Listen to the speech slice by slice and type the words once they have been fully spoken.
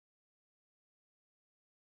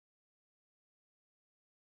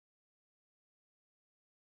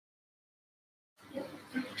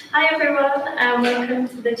Hi everyone, and welcome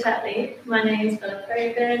to the chat lead. My name is Bella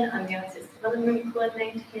Probin. I'm the Artist Development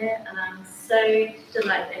Coordinator here, and I'm so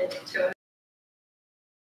delighted to have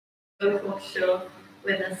Gill Crawshaw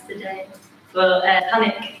with us today for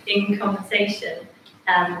Panic in Conversation.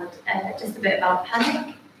 And just a bit about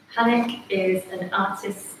Panic. Panic is an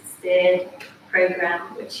artist-steered program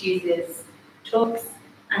which uses talks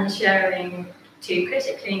and sharing to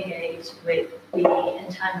critically engage with the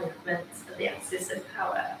entanglements of the axis of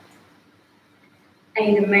power.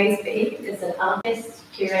 Aidan Moesby is an artist,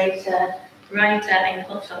 curator, writer and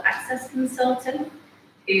cultural access consultant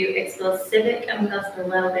who explores civic and personal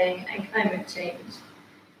well-being and climate change.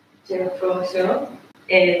 Gill Crawshaw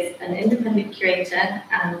is an independent curator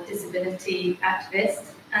and disability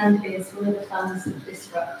activist and is one of the founders of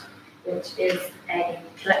Disrupt, which is a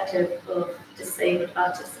collective of disabled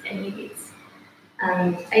artists in Leeds.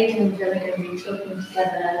 And Aidan and Gill are going to be talking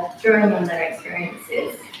together, drawing on their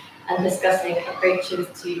experiences and discussing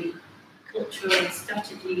approaches to cultural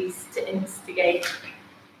strategies to instigate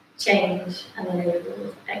change and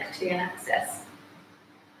enable equity and access.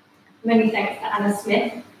 Many thanks to Anna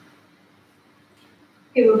Smith,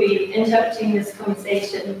 who will be interpreting this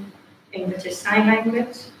conversation in British Sign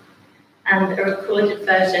Language, and a recorded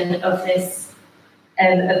version of this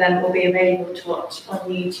event will be available to watch on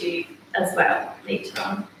YouTube as well later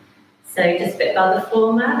on. So just a bit about the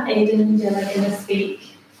format. Aidan and Gill are going to speak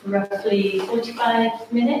for roughly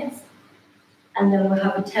 45 minutes, and then we'll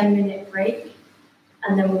have a 10-minute break,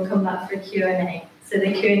 and then we'll come back for a Q&A. So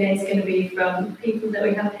the Q&A is going to be from people that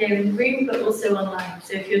we have here in the room, but also online.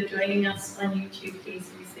 So if you're joining us on YouTube,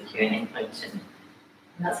 please use the Q&A function.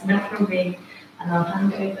 And that's enough from me, and I'll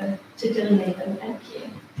hand over to Gill and Aidan. Thank you.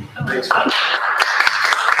 Thanks.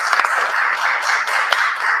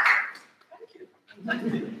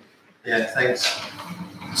 Yeah, thanks.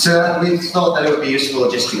 So we thought that it would be useful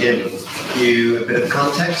just to give you a bit of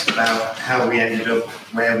context about how we ended up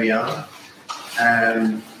where we are.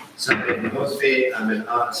 So I'm Aidan Moesby, I'm an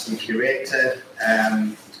artist and curator,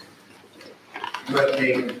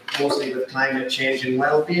 working mostly with climate change and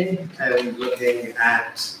well-being, and looking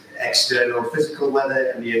at external physical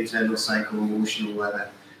weather and the internal psycho-emotional weather.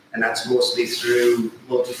 And that's mostly through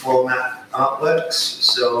multi-format artworks.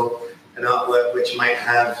 So an artwork which might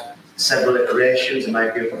have several iterations, it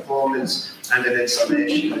might be a performance and an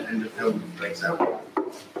installation and a film, for example.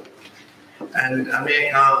 And I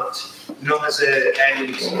make art not as an end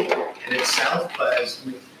in itself, but as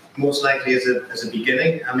most likely as a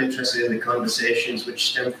beginning. I'm interested in the conversations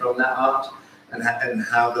which stem from that art and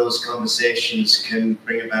how those conversations can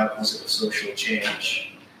bring about positive social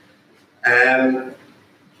change.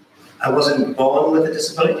 I wasn't born with a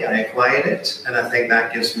disability, I acquired it, and I think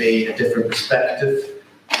that gives me a different perspective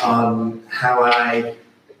on how I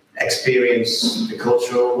experience the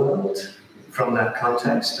cultural world from that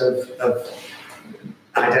context of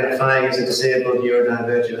identifying as a disabled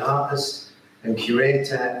neurodivergent artist and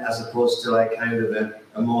curator, as opposed to like kind of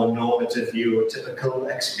a more normative neurotypical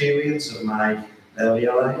experience of my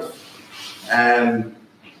earlier life. And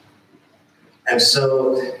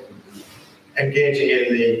so engaging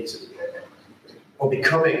in or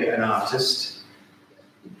becoming an artist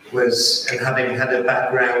and having had a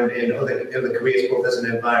background in other careers, both as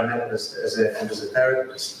an environmentalist and as a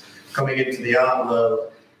therapist, coming into the art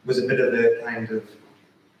world was a bit of a kind of,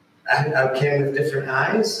 I came with different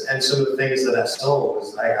eyes, and some of the things that I saw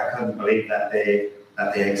was like, I couldn't believe that they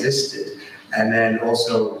existed. And then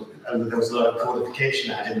also, there was a lot of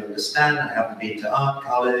codification that I didn't understand. I haven't been to art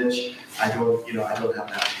college. I don't have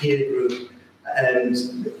that peer group.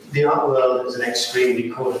 And the art world is an extremely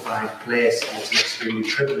codified place, and it's an extremely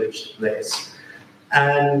privileged place.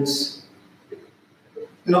 And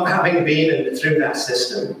not having been through that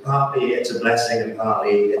system, partly it's a blessing and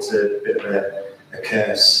partly it's a bit of a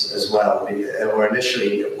curse as well, or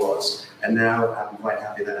initially it was. And now I'm quite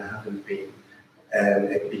happy that I haven't been,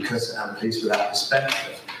 because I'm pleased with that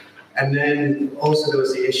perspective. And then also there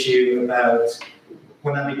was the issue about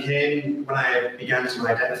when I began to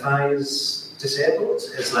identify as disabled,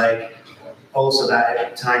 it's like also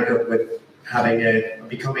that tied up with trying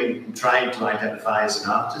to identify as an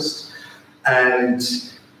artist, and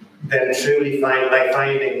then truly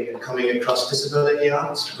finding and coming across disability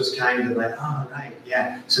art was kind of like, oh right,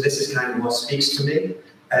 yeah, so this is kind of what speaks to me,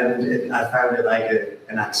 and I found it like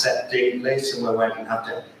an accepting place, somewhere where I didn't have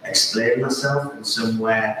to explain myself, and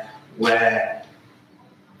somewhere where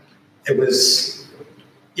it was,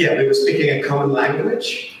 yeah, we were speaking a common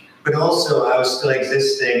language, but also I was still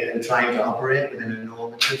existing and trying to operate within a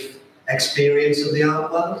normative experience of the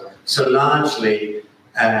art world. So largely,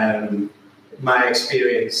 my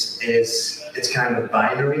experience is it's kind of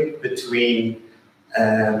binary between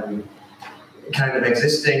kind of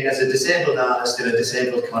existing as a disabled artist in a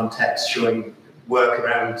disabled context, showing work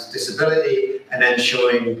around disability, and then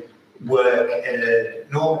showing work in a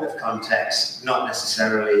normative context, not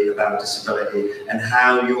necessarily about disability, and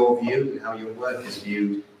how your view, how your work is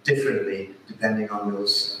viewed differently depending on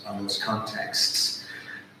those contexts.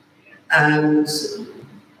 And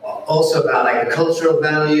also about like the cultural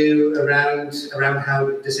value around how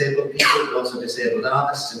disabled people, but also disabled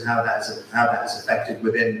artists, and how that is affected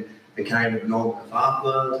within the kind of normative art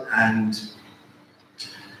world, and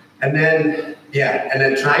then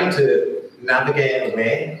trying to navigate a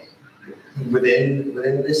way within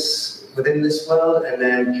this world, and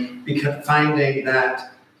then finding that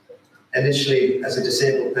initially as a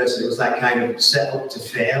disabled person it was like kind of set up to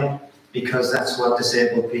fail, because that's what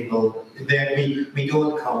disabled people, we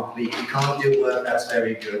don't complete, we can't do work that's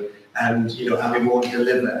very good, and we won't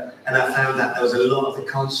deliver. And I found that there was a lot of the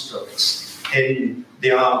constructs in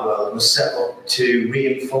the art world was set up to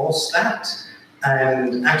reinforce that.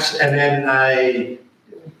 And then I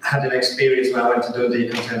had an experience where I went to Dundee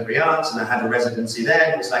Contemporary Arts, and I had a residency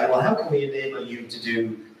there. It was like, well, how can we enable you to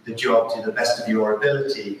do the job to the best of your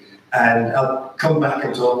ability? And I'll come back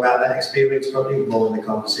and talk about that experience probably more in the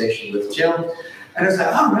conversation with Gill. And I was like,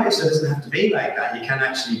 oh, right, so it doesn't have to be like that. You can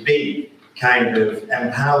actually be kind of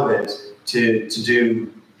empowered to do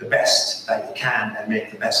the best that you can and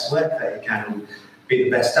make the best work that you can, and be the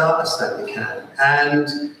best artist that you can.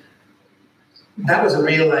 And that was a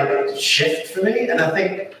real shift for me. And I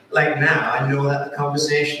think now I know that the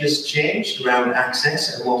conversation has changed around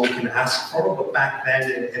access and what we can ask for. But back then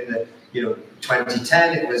in the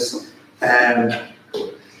 2010, it was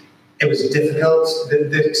difficult.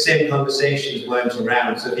 The same conversations weren't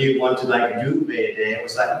around. So if you wanted a Roubaix day, it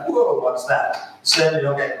was like, whoa, what's that? Certainly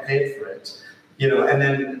not getting paid for it. And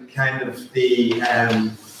then kind of the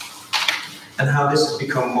and how this has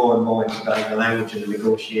become more and more into the language and the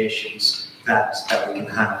negotiations that we can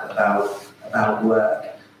have about work,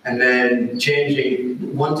 and then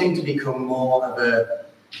wanting to become more of a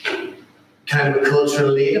kind of a cultural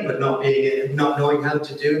leader, but not knowing how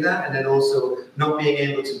to do that, and then also not being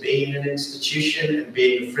able to be in an institution and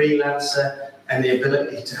being a freelancer, and the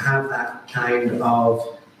ability to have that kind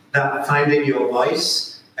of finding your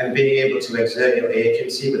voice and being able to exert your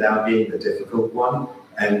agency without being the difficult one,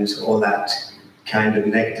 and all that kind of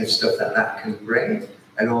negative stuff that can bring,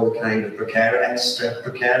 and all the kind of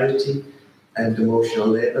precarity and emotional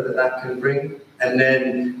labour that can bring. And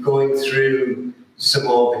then going through some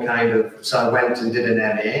more of the kind of, so I went and did an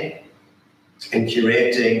MA in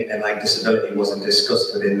curating, and disability wasn't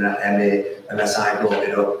discussed within that MA unless I brought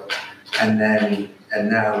it up. And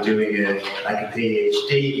now doing a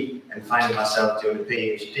PhD, and finding myself doing a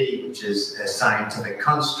PhD, which is a scientific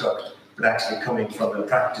construct, but actually coming from a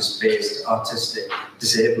practice-based, artistic,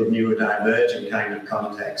 disabled, neurodivergent kind of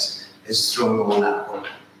context, is throwing all that up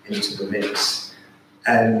into the mix.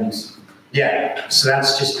 And yeah, so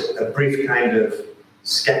that's just a brief kind of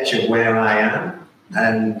sketch of where I am,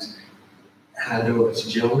 and hand over to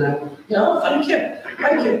Gill now. No, thank you.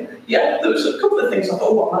 Yeah, there was a couple of things I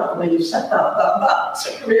thought, what might when you said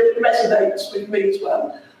that really resonates with me as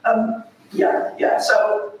well.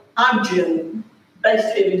 So I'm Gill,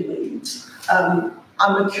 based here in Leeds. I'm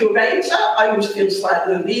a curator. I always feel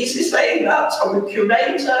slightly uneasy saying that. I'm a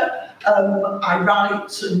curator. I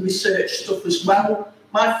write and research stuff as well.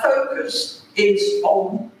 My focus is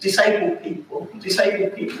on disabled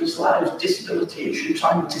people's lives, disability issues.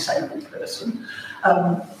 I'm a disabled person.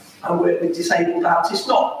 I work with disabled artists,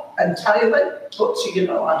 not entirely, but I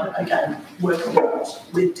work a lot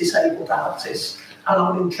with disabled artists, and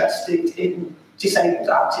I'm interested in disabled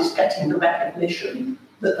artists getting the recognition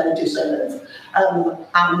that they deserve.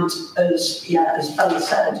 And as Bella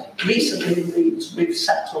said, recently in Leeds we've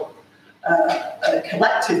set up a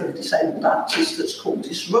collective of disabled artists that's called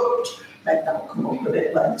Disrupt. Maybe that'll come up a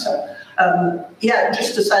bit later.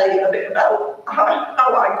 Just to say a bit about how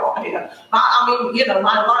I got here.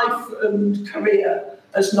 My life and career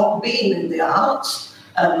has not been in the arts.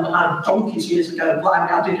 Donkeys years ago,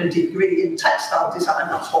 I did a degree in textile design.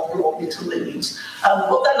 That's what brought me to Leeds.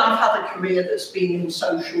 But then I've had a career that's been in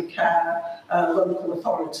social care, local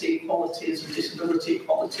authority, equality as a disability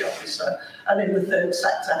equality officer, and in the third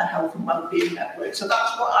sector, health and wellbeing network. So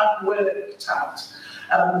that's what I've worked at.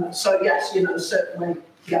 Certainly,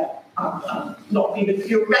 I've not been a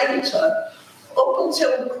curator up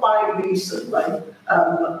until quite recently.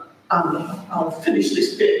 And I'll finish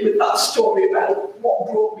this bit with that story about what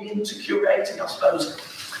brought me into curating, I suppose.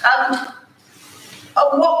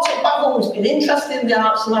 I've always been interested in the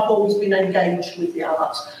arts, and I've always been engaged with the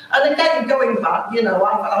arts. And again, going back,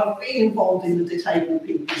 I've been involved in the disabled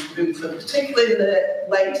people's movement, particularly in the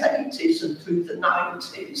late 80s and through the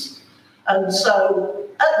 90s. And so,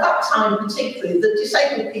 at that time particularly, the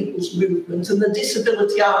disabled people's movement and the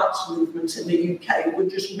disability arts movement in the UK were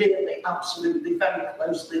just really absolutely very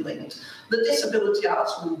closely linked. The disability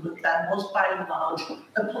arts movement then was by and large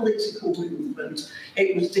a political movement.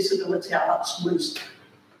 It was disability arts was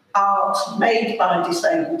art made by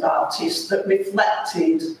disabled artists that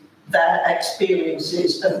reflected their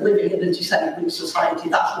experiences of living in a disabled society.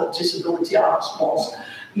 That's what disability arts was.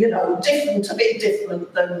 A bit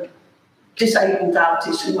different than disabled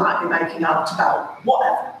artists who might be making art about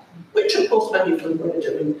whatever, which of course many of them were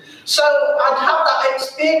doing. So I'd had that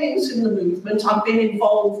experience in the movement. I've been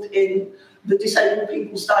involved in the Disabled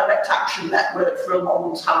People's Direct Action Network for a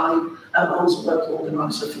long time. I was a local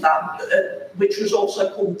organiser for that, which was also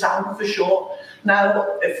called DAN for short.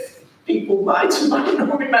 Now, if people might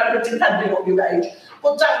not remember, depending on your age,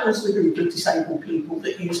 but DAN was the group of disabled people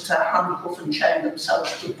that used to handcuff and chain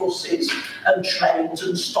themselves to buses and trains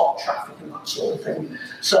and stop traffic and that sort of thing.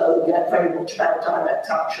 So, yeah, very much about direct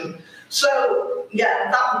action. So, yeah,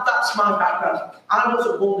 that's my background. I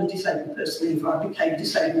wasn't born a disabled person either. I became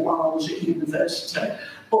disabled while I was at university.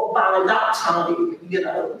 But by that time,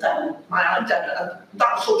 then my identity,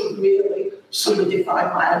 that sort of really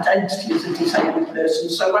solidified my identity as a disabled person.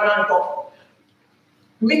 So when I got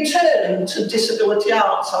returned to disability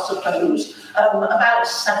arts, I suppose, about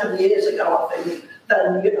 7 years ago, I think,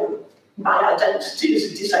 then, my identity as a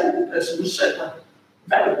disabled person was certainly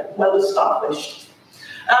very well established.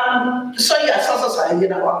 So yes, as I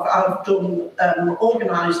say, I've done,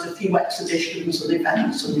 organised a few exhibitions and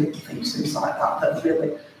events and things like that that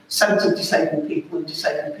really centred disabled people and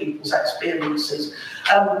disabled people's experiences.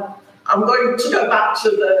 I'm going to go back to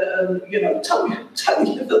the, tell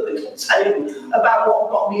you the little tale about what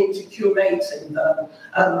got me into curating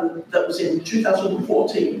that was in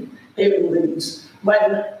 2014 here in Leeds,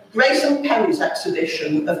 when Grayson Perry's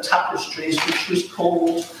exhibition of tapestries, which was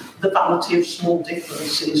called The Vanity of Small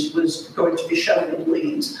Differences, was going to be shown in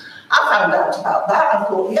Leeds. I found out about that. I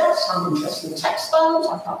thought, yes, I'm interested in textiles.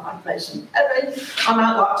 I found my Grayson Perry. I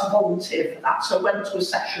might like to volunteer for that. So I went to a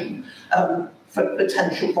session for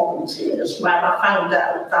potential volunteers where I found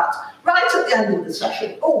out that right at the end of the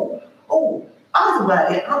session, by the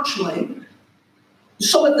way, actually,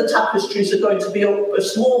 some of the tapestries are going to be up a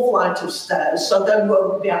small flight of stairs, so they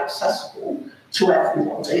won't be accessible to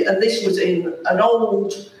everybody. And this was in an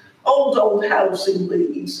old house in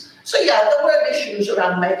Leeds. So yeah, there were issues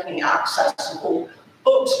around making it accessible.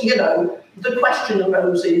 But, the question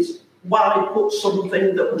arose is, why put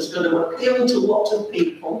something that was going to appeal to a lot of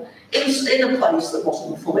people in a place that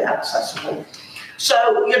wasn't fully accessible? So,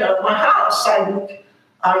 my heart sank.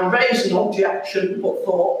 I raised an objection, but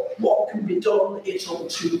thought, what can be done? It's all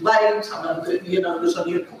too late. I know that, there's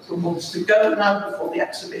only a couple of months to go now before the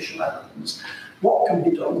exhibition opens. What can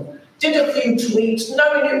be done? Did a few tweets,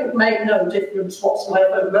 knowing it would make no difference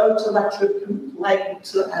whatsoever. Wrote a letter of complaint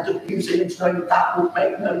to the head of museums, knowing that would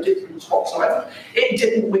make no difference whatsoever. It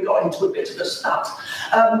didn't. We got into a bit of a spat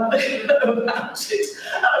about it.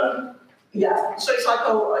 Yeah, so it's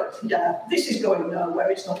like, this is going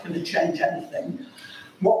nowhere. It's not going to change anything.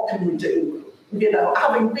 What can we do?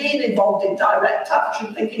 Having been involved in direct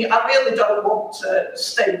action, thinking, I really don't want to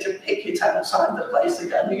stage a picket outside the place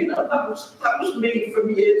again. That was me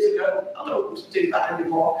from years ago. I don't want to do that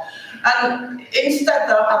anymore. And instead,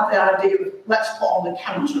 though, I had the idea of let's put on a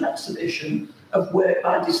counter exhibition of work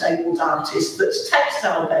by disabled artists that's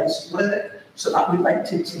textile-based work, so that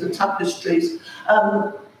related to the tapestries,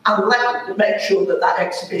 and let's make sure that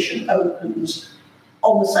exhibition opens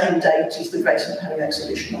on the same date as the Grayson Perry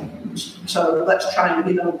exhibition opens. So let's try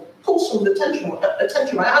and, pull some attention. I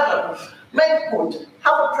don't know, make a point,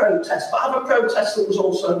 have a protest, but have a protest that was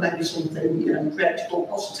also maybe something, creative or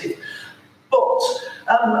positive. But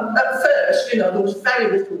at first, there was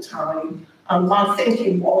very little time, and my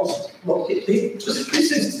thinking was, look,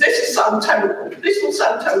 this sounds terrible. This will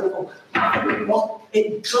sound terrible.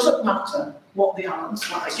 It doesn't matter what the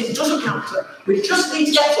art's like. It doesn't matter. We just need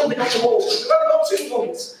to get something on the wall. We've only got 2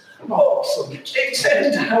 months. Awesome. It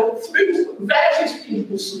turned out through various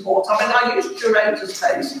people's support. I used curator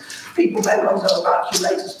space. People may well know about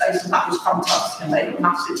curator space, and that was fantastic and made a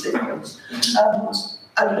massive difference. And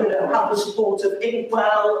had the support of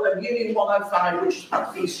Inkwell and Union 105, which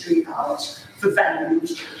had Fee Street Arts for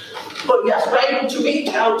venues. But yes, we're able to reach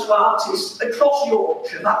out to artists across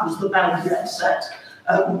Yorkshire. That was the boundary I set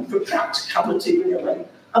for practicality, really.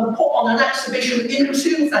 and put on an exhibition in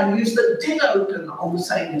 2 venues that did open on the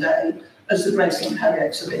same day as the Grace and Perry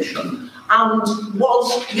exhibition, and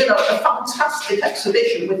was, you know, a fantastic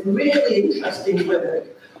exhibition with really interesting work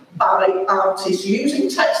by artists using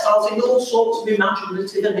textiles in all sorts of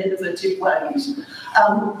imaginative and innovative ways.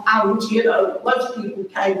 And, you know, loads of people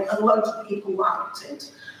came and loads of people liked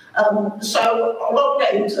it. So I won't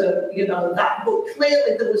get into, you know, that, but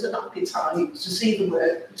clearly there was an appetite to see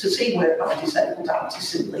work by disabled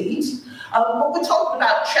artists in Leeds. But we're talking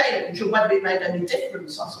about change and whether it made any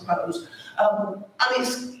difference, I suppose. And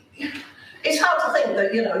it's hard to think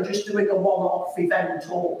that, you know, just doing a one-off event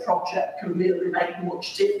or project can really make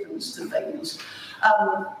much difference to things.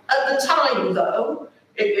 At the time, though,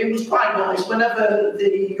 it was quite nice. Whenever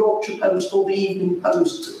the Yorkshire Post or the Evening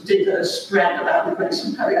Post did a spread about the Grace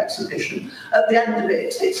and Perry exhibition, at the end of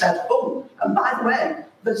it, it said, oh, and by the way,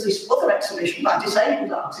 there's this other exhibition by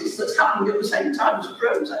disabled artists that's happening at the same time as a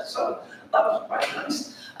protest. So that was quite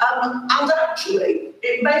nice. And actually,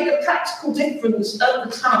 it made a practical difference at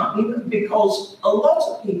the time because a lot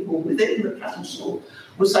of people within the council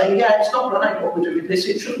were saying, yeah, it's not right what we're doing this,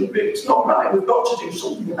 it shouldn't be, it's not right, we've got to do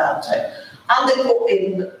something about it. And they put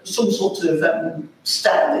in some sort of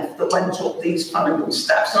stair lift that went up these final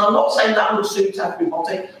steps. And I'm not saying that would suit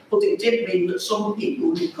everybody, but it did mean that some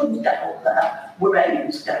people who couldn't get up there were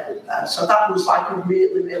able to get up there. So that was like a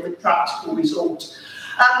really, really practical result.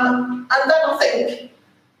 And then I think,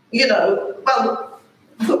 you know, well,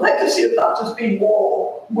 the legacy of that has been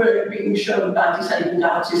more work being shown by disabled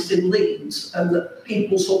artists in Leeds, and that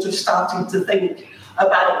people sort of starting to think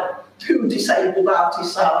about who disabled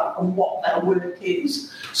artists are and what their work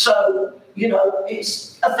is. So, you know,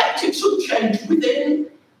 it's affected some change within,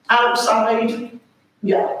 outside,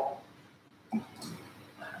 yeah.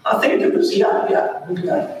 I think it was,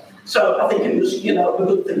 yeah. So I think it was, you know, a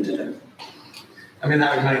good thing to do. I mean,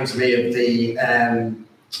 that reminds me of the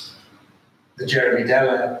Jeremy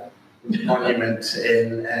Deller monument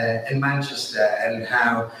in Manchester, and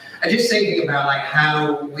how, and just thinking about like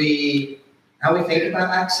how we think about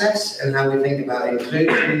access and how we think about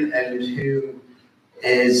inclusion and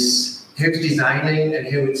who's designing and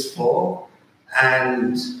who it's for.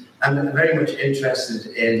 And I'm very much interested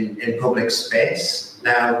in public space.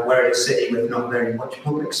 Now, we're in a city with not very much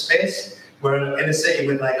public space. We're in a city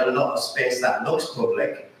with like a lot of space that looks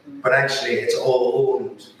public, but actually it's all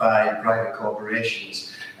owned by private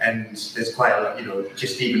corporations. And there's quite a lot, you know,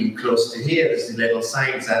 just even close to here, there's little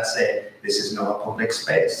signs that say, this is not a public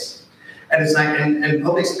space. And it's like, and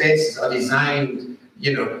public spaces are designed,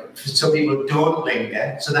 you know, so people don't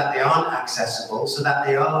linger, so that they aren't accessible, so that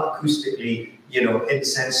they are acoustically, you know,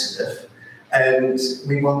 insensitive. And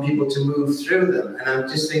we want people to move through them. And I'm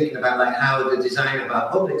just thinking about like how the design of our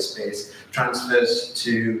public space transfers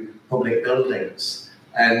to public buildings.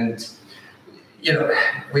 And, you know,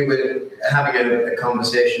 we were having a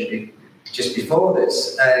conversation just before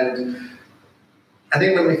this, and I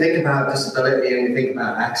think when we think about disability and we think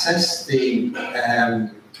about access, the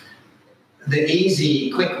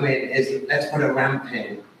easy, quick win is let's put a ramp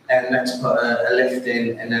in and let's put a lift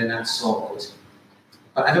in and then that's sorted.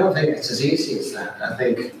 But I don't think it's as easy as that. I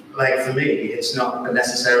think, like for me, it's not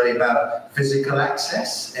necessarily about physical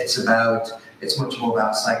access. It's much more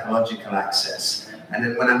about psychological access. And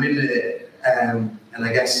then when I'm in it, and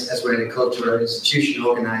I guess as we're in a cultural institutional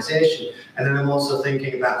organisation, and then I'm also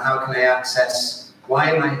thinking about how can I access,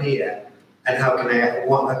 why am I here, and how can I,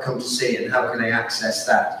 what I come to see, and how can I access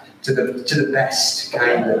that to the best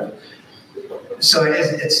kind of. So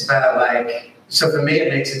it's about like, so for me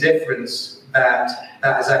it makes a difference that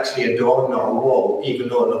is actually a door, not a wall, even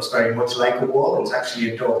though it looks very much like a wall, it's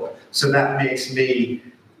actually a door. So that makes me,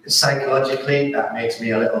 psychologically, that makes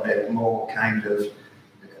me a little bit more kind of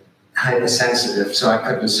hypersensitive, so I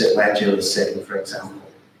couldn't sit where Gill is sitting, for example.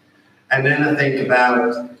 And then I think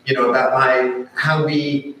about, you know, about how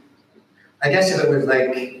we, I guess if it was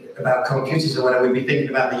like about computers or whatever, we'd be thinking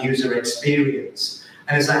about the user experience.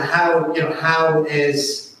 And it's like how, you know, how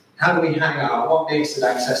do we hang out? What makes it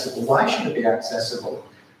accessible? Why should it be accessible?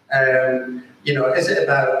 You know, is it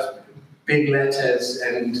about big letters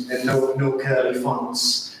and no curly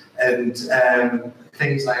fonts and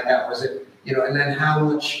things like that? Was it, you know, and then how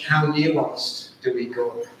nuanced do we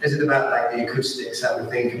go? Is it about like the acoustics that we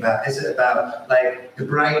think about? Is it about like the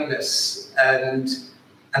brightness? And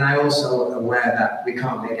I also aware that we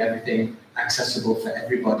can't make everything accessible for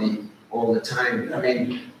everybody all the time. I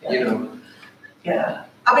mean, you know. Yeah.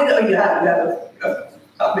 I mean,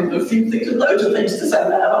 I mean, a few things, loads of things to say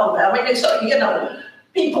there, aren't there? I mean, it's, you know,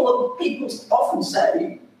 people often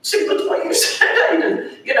say, similar to what you said,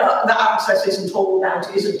 Aidan, you know, that access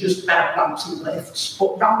isn't just about ramps and lifts,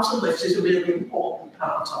 but ramps and lifts is a really important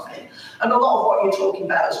part of it. And a lot of what you're talking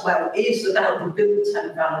about as well is about the built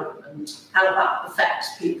environment, how that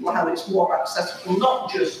affects people, how it's more accessible,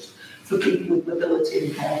 not just for people with mobility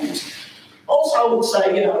impairment. Also, I would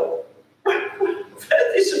say, you know, I've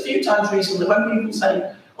heard this a few times recently when people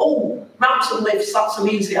say, oh, ramps and lifts, that's an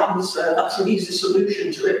easy answer, that's an easy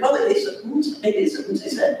solution to it. Well, it isn't,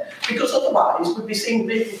 is it? Because otherwise we'd be seeing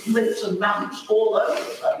lifts and ramps all over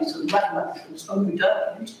the place and red mentions, and we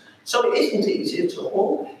don't. So it isn't easy at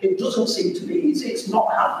all. It doesn't seem to be easy. It's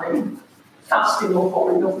not happening fast enough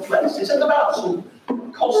or enough places. And there are some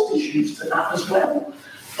cost issues to that as well.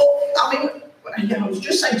 But, I mean, you know, I was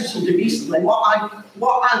just saying to somebody recently, what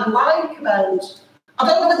I like about, I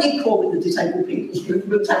don't know whether you call it the disabled people's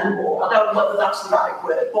movement anymore, I don't know whether that's the right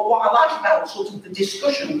word, but what I like about sort of the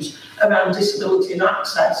discussions around disability and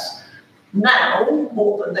access now,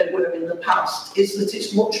 more than they were in the past, is that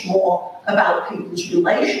it's much more about people's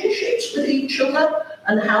relationships with each other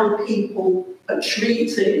and how people are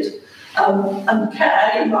treated. And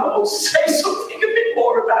care, you might want to say something a bit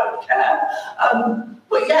more about care.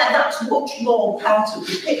 But yeah, that's much more part of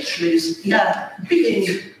the picture is, yeah,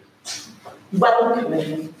 being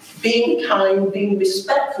welcoming, being kind, being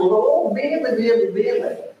respectful are all really, really,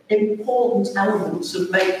 really important elements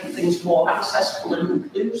of making things more accessible and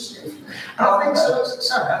inclusive.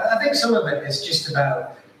 I think some of it is just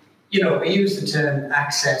about, you know, we use the term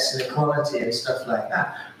access and equality and stuff like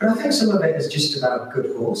that, but I think some of it is just about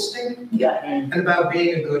good hosting, and about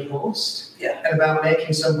being a good host, and about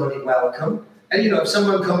making somebody welcome. And, you know, if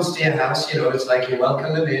someone comes to your house, you know, it's like you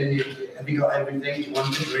welcome them in, have you got everything, do you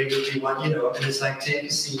want to drink, do you want, you know, and it's like, take a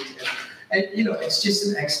seat. And, you know, it's just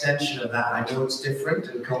an extension of that. I know it's different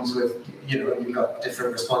and comes with, you know, you've got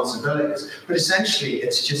different responsibilities, but essentially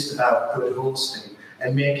it's just about good hosting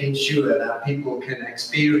and making sure that people can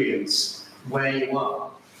experience where you are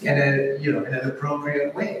in a, you know, in an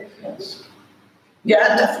appropriate way. Yes.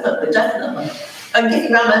 Yeah, definitely. And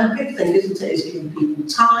giving them a big thing, isn't it, is giving people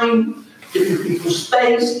time, giving people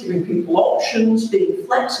space, giving people options, being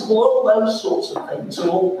flexible, all those sorts of things are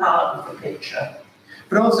all part of the picture.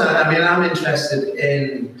 But also, I mean, I'm interested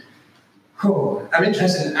in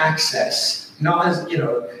access, not as, you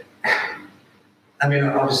know, I mean,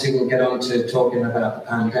 obviously we'll get on to talking about the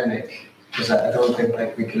pandemic, because I don't think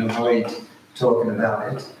like we can avoid talking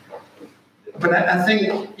about it. But I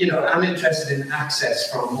think, you know, I'm interested in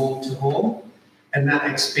access from home to home and that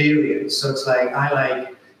experience. So it's like, I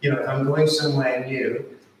like, you know, if I'm going somewhere new,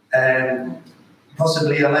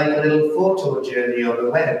 possibly I like a little photo journey on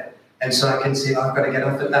the web. And so I can see, oh, I've got to get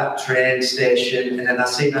off at that train station, and then I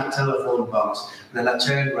see that telephone box, and then I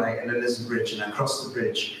turn right, and then there's a bridge, and I cross the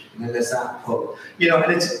bridge, and then there's that pub. You know,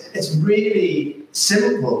 and it's really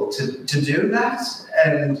simple to do that,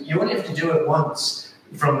 and you only have to do it once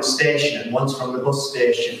from the station, and once from the bus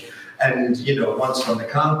station, and, you know, once from the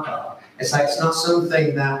car park. It's like, it's not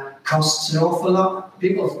something that costs an awful lot.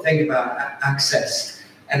 People think about access,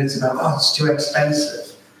 and it's about, oh, it's too expensive.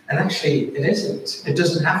 And actually, it isn't. It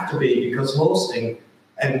doesn't have to be, because hosting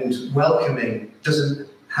and welcoming doesn't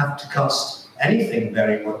have to cost anything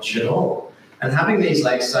very much at all. And having these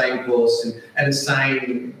like signposts and a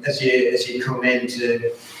sign as you come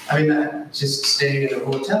into, I mean, just staying in a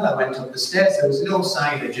hotel, I went up the stairs, there was no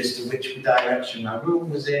signage as to which direction my room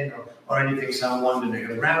was in or anything, so I'm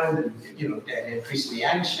wandering around and, you know, getting increasingly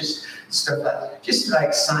anxious, stuff like that. Just like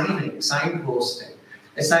signposting.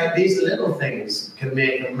 It's like these little things can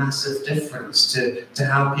make a massive difference to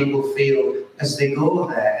how people feel as they go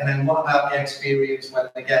there. And then what about the experience when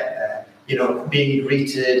they get there? You know, being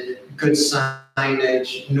greeted, good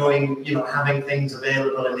signage, knowing, you know, having things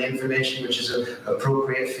available and the information which is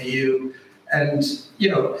appropriate for you. And,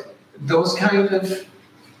 you know, those kind of...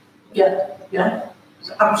 Yeah,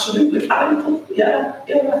 it's absolutely valuable. Yeah.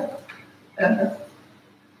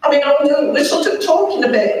 I mean, we're sort of talking a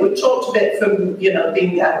bit, we've talked a bit from, you know,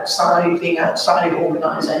 being outside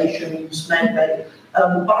organisations, maybe.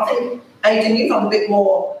 But I think, Aidan, you've got a bit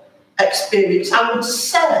more experience, I would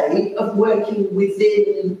say, of working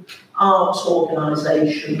within arts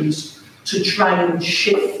organisations to try and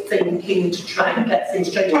shift thinking, to try and get things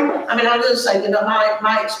changed. I mean, I will say that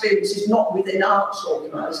my experience is not within arts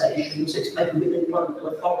organisations, it's maybe within local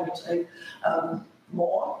authority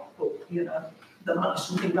more, but, you know, there might be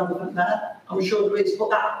something relevant there. I'm sure there is, but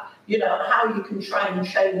that, you know, how you can try and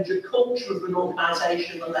change a culture of an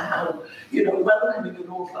organisation and how, you know, welcoming an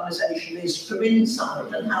organisation is from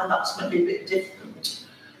inside and how that's maybe a bit different.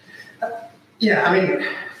 Yeah, I mean,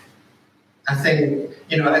 I think,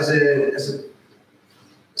 you know, as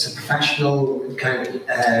it's a professional kind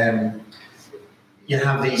of, you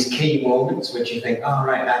have these key moments which you think, oh,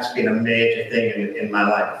 right, that's been a major thing in my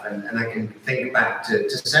life. And I can think back to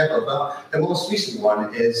several, but the most recent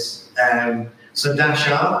one is, so Dash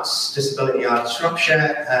Arts, Disability Arts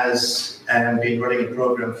Shropshire, has been running a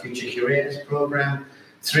program, Future Curators program,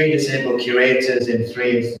 3 disabled curators in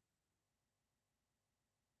 3.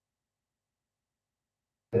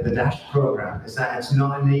 The Dash program is that it's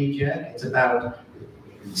not a knee-jerk, it's about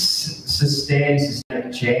sustained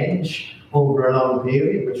systemic change over a long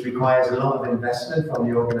period, which requires a lot of investment from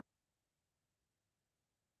the organisation.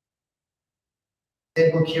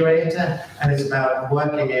 Disabled curator, and it's about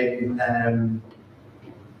working in,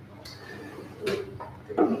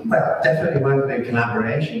 well, definitely working in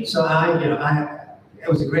collaboration. So it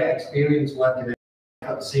was a great experience working in, I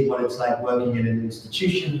got to see what it's like working in an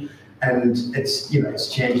institution, and it's,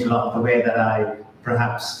 it's changed a lot of the way that I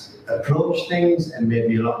perhaps approach things, and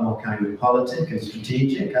maybe a lot more kind of politic and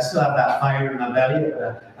strategic. I still have that fire in my belly,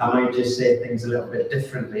 but I might just say things a little bit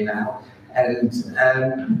differently now. And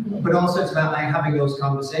but also it's about like having those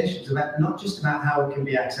conversations about not just about how it can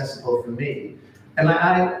be accessible for me. And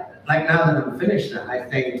like now that I'm finished that, I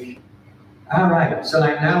think, all right, so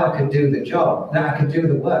like now I can do the job, now I can do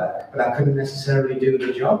the work, but I couldn't necessarily do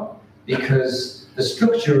the job because the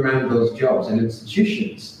structure around those jobs and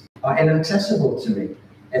institutions are inaccessible to me.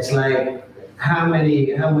 It's like, how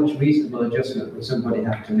much reasonable adjustment would somebody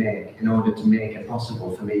have to make in order to make it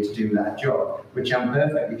possible for me to do that job, which I'm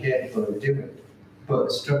perfectly capable of doing. But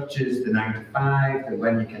the structures, the 9 to 5, the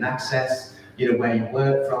when you can access, where you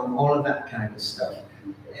work from, all of that kind of stuff.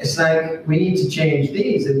 It's like, we need to change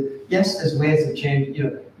these. And yes, there's ways of change,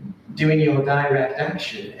 doing your direct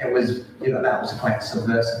action. It was, that was quite a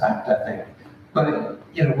subversive act, I think. But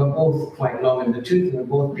we're both quite long in the tooth, and we've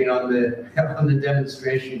both been on the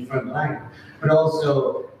demonstration front line. But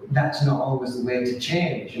also, that's not always the way to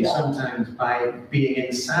change. And sometimes by being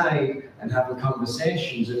inside and having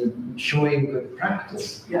conversations and showing good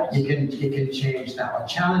practice, you can change that, or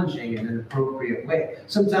challenging in an appropriate way.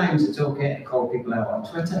 Sometimes it's okay to call people out on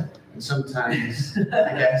Twitter, and sometimes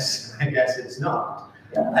I guess it's not.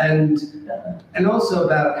 And also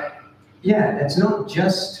about, it's not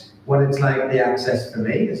just what it's like, the access for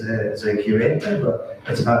me as a curator, but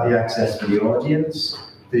it's about the access for the audience,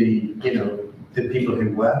 the people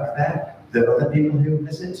who work there, the other people who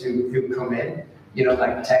visit, who come in,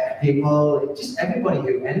 like tech people, just everybody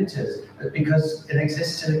who enters, because it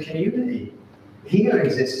exists in a community. Here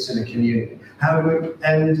exists in a community.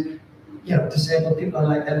 Disabled people are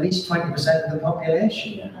like at least 20% of the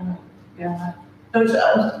population. I was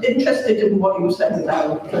interested in what you said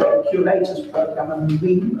about the curators program and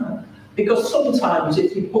WEMA, because sometimes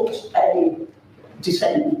if you put a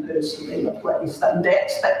disabled person in a place, then the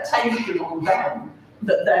expectation on them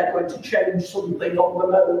that they're going to change something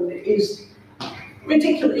on their own is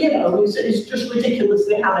ridiculous, is just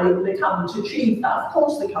ridiculously high, and they can't achieve that. Of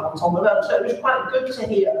course they can't on their own. So it was quite good to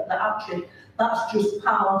hear that actually that's just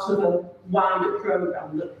part of a wider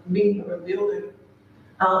program that WEMA and the other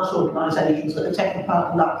arts organisations that are taking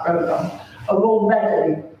part in that programme are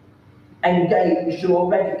already engaged, or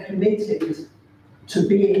already committed to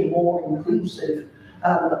being more inclusive.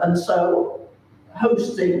 And so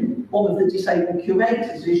hosting one of the disabled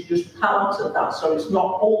curators is just part of that. So it's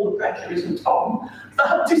not all the pressure isn't on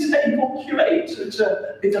that disabled curator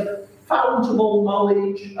to be the fount of all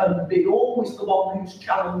knowledge and be always the one who's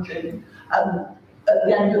challenging. And at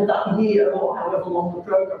the end of that year, or however long the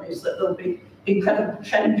programme is, that there'll be incredible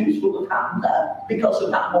changes will have happened there because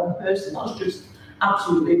of that one person. That's just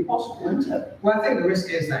absolutely impossible, isn't it? Well, I think the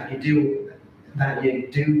risk is that you do,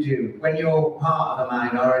 when you're part of a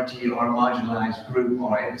minority or a marginalised group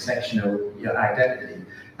or intersection of your identity,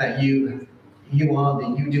 that you do a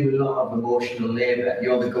lot of emotional labour.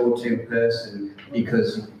 You're the go-to person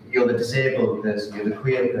because you're the disabled person, you're the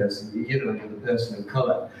queer person, you're the person of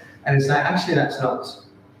colour. And it's like, actually, that's not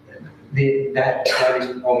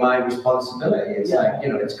my responsibility. It's like,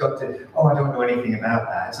 it's got to, I don't know anything about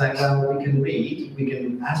that. It's like, well, we can read, we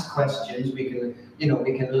can ask questions, we can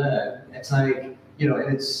learn. It's like,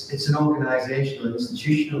 and it's an organisational,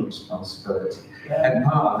 institutional responsibility. And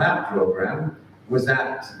part of that programme was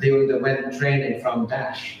that they underwent training from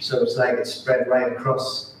Dash. So it's like it spread right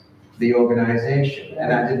across the organisation.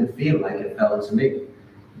 And I didn't feel like it fell to me.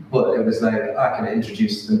 But it was like, I can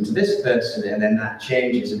introduce them to this person, and then that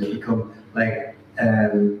changes, and it become like,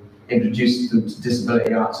 introduce them to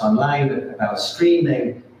Disability Arts Online, about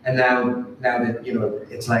streaming, and now that,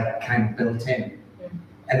 it's like kind of built in.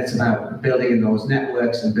 And it's about building in those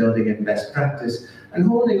networks and building in best practice and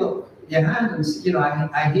holding up your hands.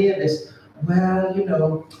 I hear this, well, you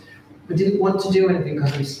know, we didn't want to do anything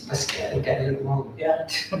because we were scared of getting it wrong. Yeah.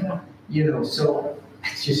 You know, so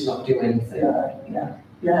let's just not do anything.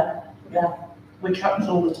 Yeah. Which happens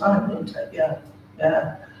all the time, doesn't it?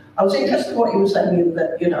 Yeah. I was interested in what you were saying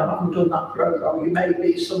that, you know, having done that programme, you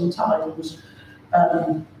maybe sometimes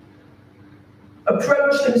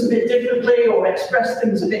approach things a bit differently or express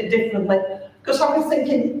things a bit differently. Because I was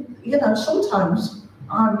thinking, you know, sometimes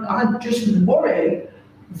I just worry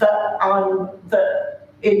that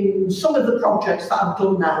in some of the projects that I've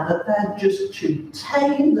done now, that they're just too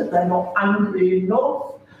tame, that they're not angry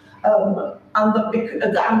enough, and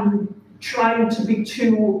that I'm trying to be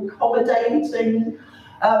too accommodating.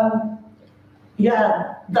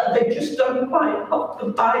 That they just don't quite have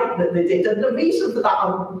the bite that they did. And the reason for that,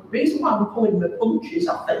 the reason why I'm pulling the punches,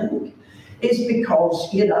 I think, is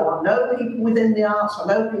because, you know, I know people within the arts, I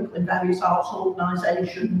know people in various arts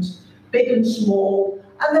organisations, big and small,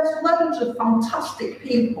 and there's loads of fantastic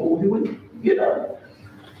people who, you know,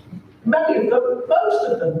 many of them, most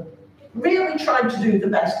of them, really trying to do the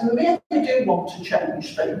best and really do want to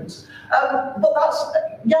change things. But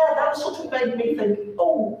that sort of made me think,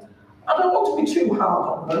 oh, I don't want to be too hard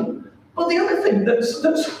on them. But the other thing that's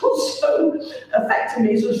also affecting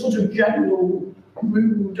me is a sort of general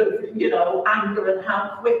mood of, you know, anger and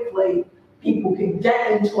how quickly people can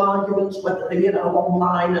get into arguments, whether they're, you know,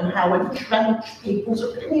 online, and how entrenched people's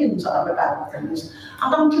opinions are about things.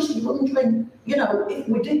 And I'm just wondering, you know, if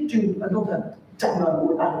we did do another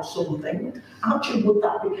demo about something, actually, would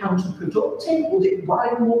that be counterproductive? Would it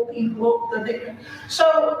wind more people up than it?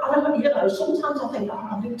 So, you know, sometimes I think,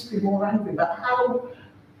 I need to be more angry, but how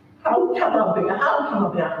can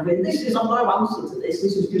I be angry? And this is, I've no answer to this.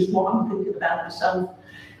 This is just what I'm thinking about myself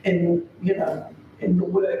in, you know, in the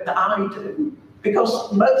work that I do.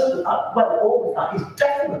 Because most of that, well, all of that is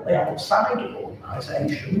definitely outside of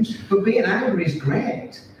organisations. But being angry is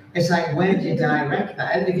great. It's like, where do you direct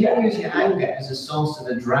that? And if you use your anger as a source of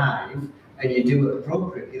a drive and you do it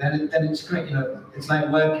appropriately, then it's great. You know, it's like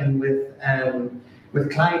working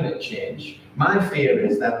with climate change. My fear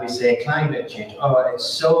is that we say climate change, oh, it's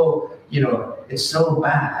so, you know, it's so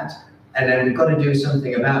bad, and then we've got to do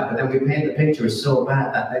something about it. But then we paint the picture as so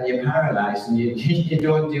bad that then you're paralysed and you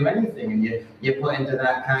don't do anything, and you're put into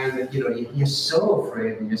that kind of, you know, you're so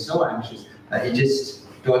afraid and you're so anxious that you just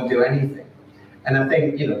don't do anything. And I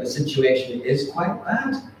think, you know, the situation is quite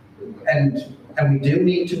bad, and we do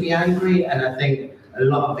need to be angry. And I think a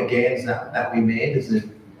lot of the gains that we made as a,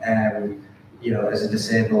 you know, as a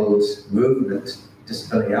disabled movement,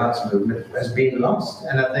 disability arts movement, has been lost.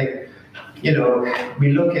 And I think, you know,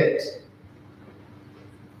 we look at,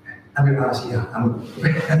 I mean, honestly,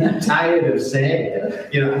 I'm tired of saying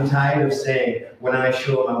it. You know, I'm tired of saying when I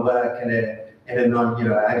show my work in a non, you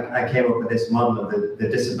know, I came up with this model of the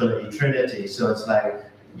disability trinity. So it's like,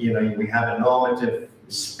 you know, we have a normative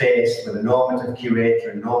space with a normative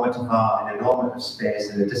curator, a normative art in a normative space,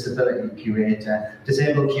 and a disability curator,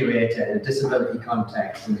 disabled curator in a disability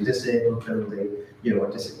context, and a disabled building, you know,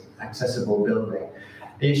 accessible building.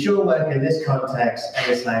 And you show work in this context,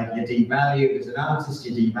 and it's like you're devalued as an artist,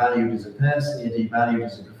 you're devalued as a person, you're devalued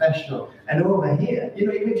as a professional. And over here, you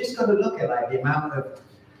know, you've just got to look at like the amount of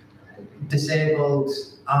disabled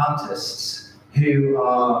artists who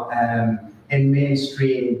are in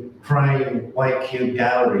mainstream prime white cube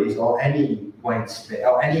galleries or any white space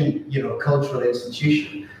or any, you know, cultural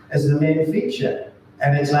institution as the main feature.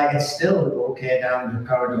 And it's like it's still okay down the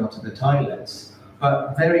corridor to the toilets,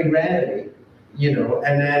 but very rarely, you know.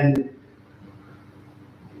 And then,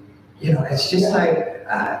 you know, it's just like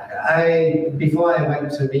before I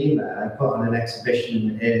went to Lima, I put on an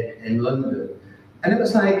exhibition in London, and it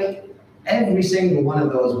was like every single one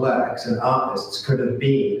of those works and artists could have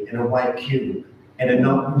been in a white cube, in a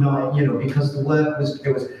not you know, because the work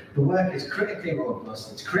is critically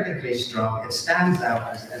robust, it's critically strong, it stands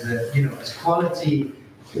out as a, you know, as quality,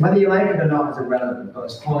 whether you like it or not, is irrelevant, but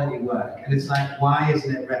it's quality work. And it's like, why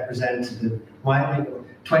isn't it represented? Why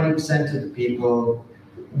 20% of the people,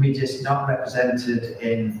 we just not represented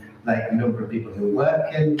in like a number of people who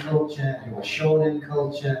work in culture, who are shown in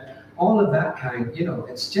culture, all of that kind, you know,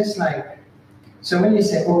 it's just like, so when you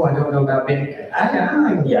say, oh, I don't know about being,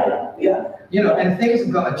 yeah. You know, and things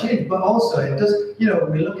have got to change, but also it does, you know,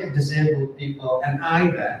 we look at disabled people and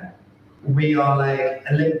either we are like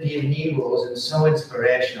Olympian heroes and so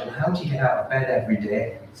inspirational. How do you get out of bed every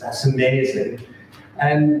day? That's amazing.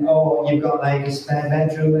 And, or you've got like a spare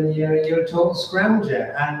bedroom and you're a total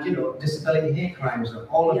scrounger, and, you know, disability hate crimes and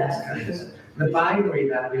all of this kind of stuff. The binary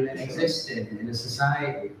that we exist in a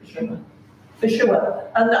society. Sure. For sure.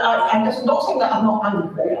 And I guess not saying that I'm not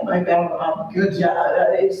angry, maybe I'm good,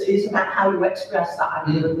 yeah, it's about how you express that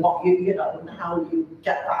anger and what you know, and how you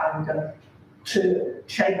get that anger to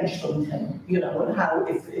change something, you know, and how,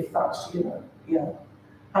 if that's, you know, yeah,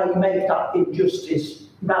 how you make that injustice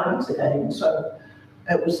right again. So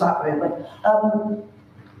it was that really.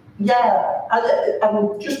 Yeah,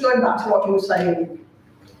 I'm just going back to what you were saying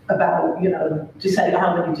about, you know,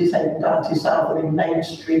 how many disabled artists are there in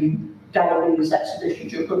mainstream galleries,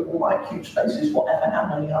 exhibitions, your good white cube spaces, whatever, how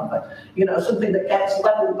many are there? You know, something that gets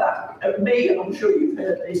levelled back at me, and I'm sure you've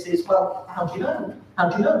heard this, is, well, how do you know? How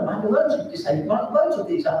do you know? There might be loads of disabled, loads of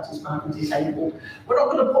these artists might be disabled. We're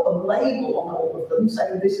not going to put a label on all of them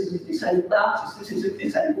saying this is a disabled artist, this is a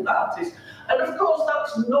disabled artist. And of course,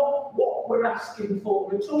 that's not what we're asking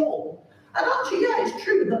for at all. And actually, yeah, it's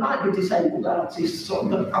true, there might be disabled artists, so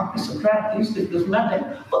I'd be surprised if there's many,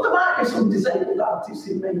 but there might be some disabled artists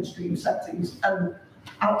in mainstream settings, and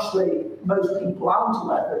actually, most people aren't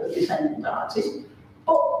aware that they're disabled artists,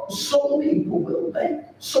 but some people will be.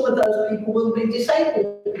 Some of those people will be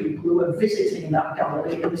disabled people who are visiting that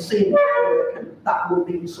gallery and seeing that work, and that will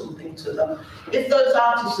mean something to them. If those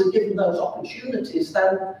artists are given those opportunities,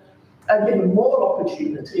 then and given more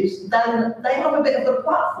opportunities, then they have a bit of a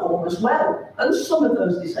platform as well. And some of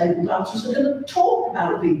those disabled artists are going to talk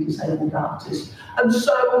about being disabled artists. And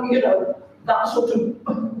so, you know, that sort of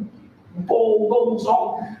ball rolls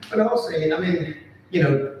on. But also, I mean, you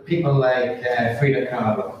know, people like Frida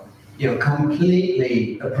Kahlo, you know,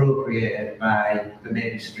 completely appropriated by the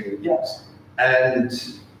mainstream. Yes. And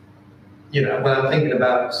you know, when I'm thinking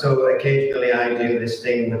about, so occasionally I do this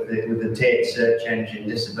thing with the Tate search engine,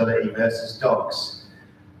 disability versus dogs.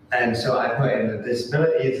 And so I put in the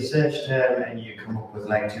disability as a search term, and you come up with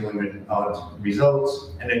like 200 odd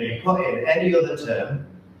results. And then you put in any other term,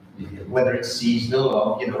 whether it's seasonal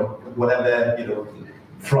or, you know, whatever, you know,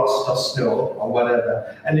 frost or snow or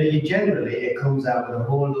whatever. And then generally it comes out with a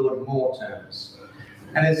whole load more terms.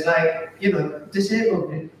 And it's like, you know,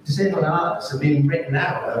 disabled artists are being written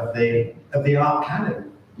out of the art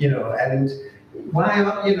canon, you know, and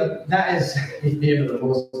why, you know, that is, you know, the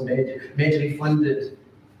most majorly funded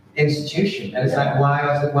institution, and it's like,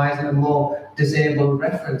 why isn't there more disabled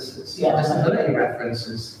references, disability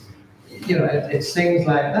references, you know, it's things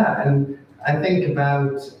like that. And I think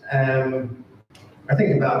about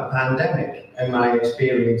pandemic and my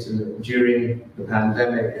experience during the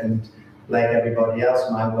pandemic, and like everybody else,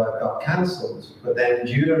 my work got cancelled. But then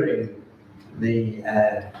during the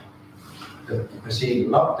preceding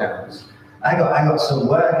lockdowns, I got some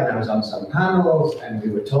work, and I was on some panels, and we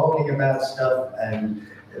were talking about stuff, and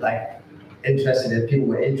like people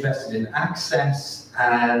were interested in access,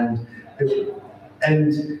 and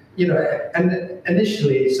you know, and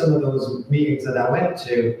initially some of those meetings that I went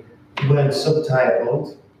to weren't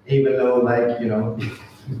subtitled, even though, like, you know,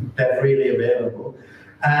 they're freely available.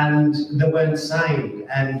 And they weren't signed.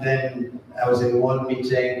 And then I was in one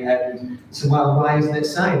meeting and said, well, why isn't it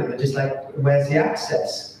signed? And they're just like, where's the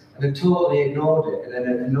access? And they totally ignored it. And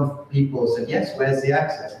then enough people said, yes, where's the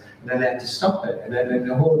access? And then they had to stop it. And then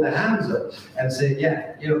they hold their hands up and say,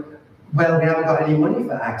 yeah, you know, well, we haven't got any money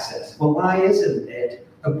for access. Well, why isn't it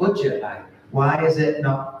a budget line? Why is it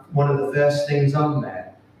not one of the first things on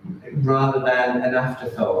there rather than an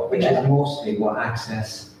afterthought, which is mostly what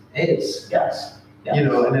access is? Yes. Yeah. You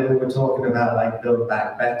know, and then we were talking about like Build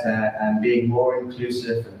Back Better and being more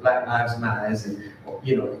inclusive, and Black Lives Matters, and,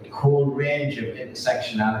 you know, a whole range of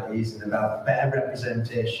intersectionalities, and about better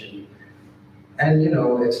representation. And, you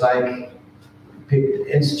know, it's like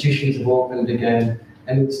institutions have opened again,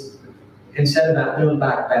 and it's, instead of that Build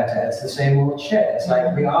Back Better, it's the same old shit. It's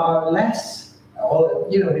like we are less, or,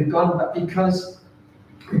 you know, we've gone back because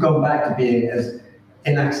we've gone back to being as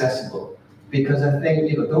inaccessible. Because I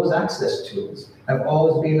think, you know, those access tools have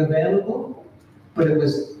always been available, but it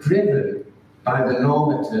was driven by the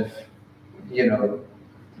normative, you know,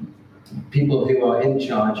 people who are in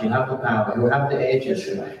charge, who have the power, who have the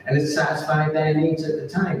agency, and it satisfied their needs at the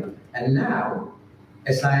time. And now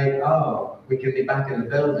it's like, oh, we can be back in the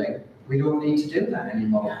building. We don't need to do that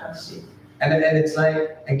anymore. Yes. And it's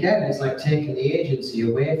like, again, it's like taking the agency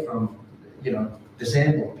away from, you know,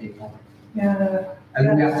 disabled people. Yeah.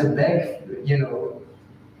 And we have to beg, you know.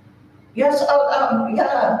 Yes,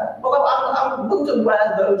 yeah. Well, I wonder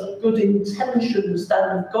where those good intentions then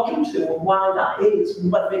have gone to, and why that is, and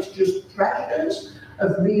whether it's just pressures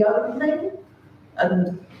of reopening,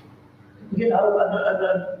 and, you know,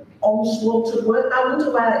 an onslaught of work. I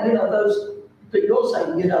wonder where, you know, those that you're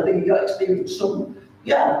saying, you know, that you experienced some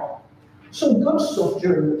good stuff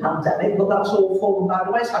during the pandemic, but that's all fallen by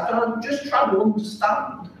the wayside. I'm just trying to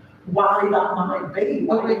understand why that might be.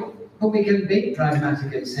 But we can be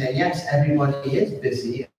pragmatic and say, yes, everybody is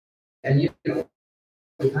busy, and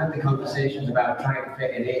we've had the conversations about trying to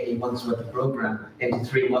fit an 18 months worth of program into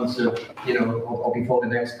 3 months of, or before the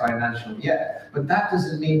next financial year. But that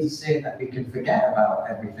doesn't mean to say that we can forget about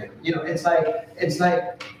everything. It's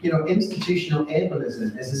like institutional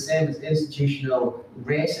ableism is the same as institutional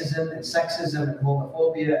racism and sexism and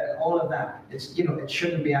homophobia and all of that. It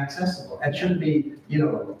shouldn't be accessible. It shouldn't be,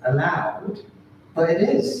 allowed, but it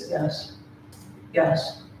is. Yes.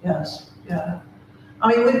 Yeah.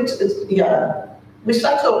 I mean, we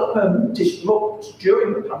set up Disrupt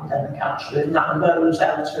during the pandemic, actually, and that arose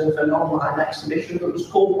out of an online exhibition that was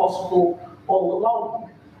called Possible All Along,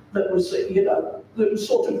 that was, that was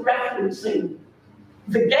sort of referencing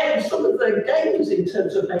the games, some of the games in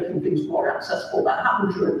terms of making things more accessible that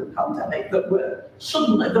happened during the pandemic that were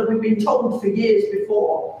suddenly, that we've been told for years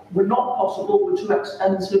before, were not possible, were too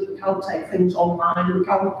expensive, we can't take things online, we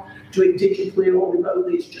can't do it digitally or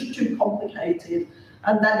remotely, it's just too complicated.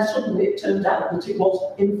 And then suddenly it turned out that it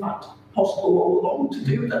was, in fact, possible all along to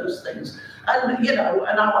do those things. And, and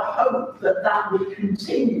our hope that that would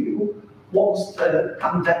continue once the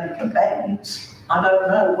pandemic abates, I don't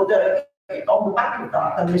know. Well, on the back of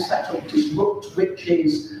that, then we set up Disrupt, which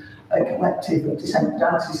is a collective of disabled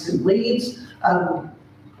artists in Leeds. And,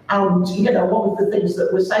 one of the things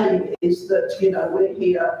that we're saying is that, we're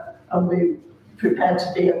here and we're prepared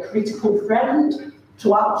to be a critical friend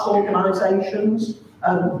to arts organisations.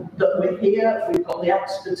 That we're here, we've got the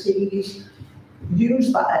expertise,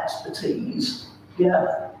 use that expertise,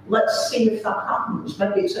 let's see if that happens.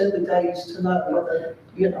 Maybe it's early days to know whether,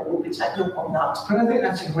 we'll be taken up on that. But I think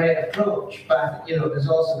that's a great approach, but, there's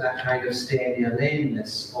also that kind of stay in your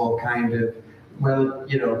lane-ness, or kind of, we're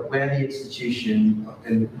the institution,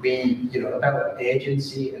 and we, about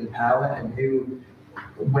agency and power, and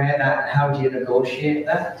how do you negotiate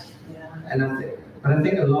that? And I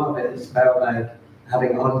think a lot of it is about,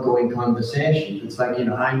 having ongoing conversations. It's like,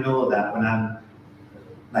 I know that when I'm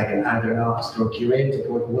either an artist or a curator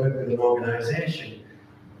going to work with an organisation,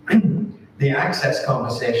 the access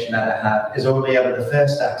conversation that I have is only ever the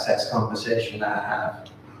first access conversation that I have,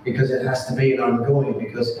 because it has to be an ongoing,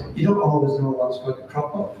 because you don't always know what's going to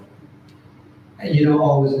crop up. And you don't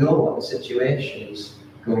always know what the situation is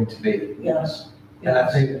going to be. Yes. And I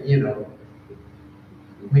think,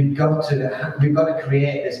 we've got to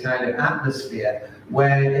create this kind of atmosphere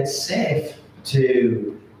where it's safe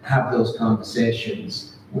to have those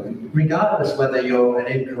conversations, regardless whether you're an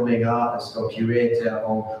incoming artist or curator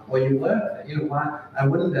or you work. I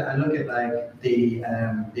look at the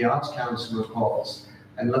Arts Council reports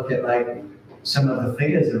and look at some of the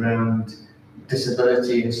figures around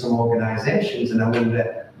disability in some organisations, and I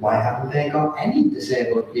wonder, why haven't they got any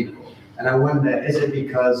disabled people? And I wonder, is it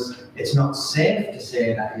because it's not safe to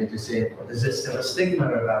say that you're disabled? Is there still a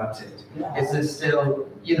stigma about it? Is there still,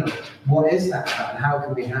 what is that about? And how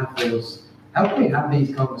can we have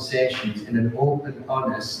these conversations in an open,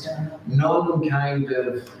 honest, non-kind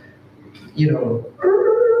of,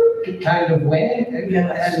 kind of way, and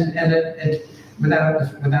without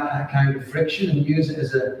that kind of friction, and use it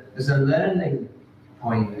as a learning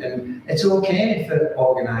point. And it's okay for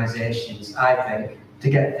organisations, I think, to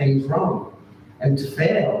get things wrong and to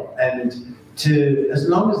fail, and to, as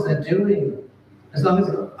long as they go,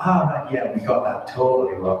 right, we got that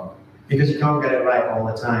totally wrong, because you can't get it right all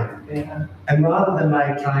the time. And rather than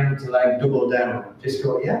trying to double down, just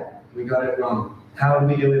go, we got it wrong. How do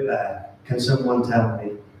we do it better? Can someone tell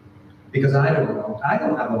me? Because I don't know. I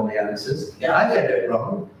don't have all the answers. I get it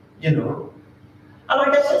wrong, And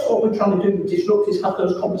I guess that's what we're trying to do with Disrupt, is have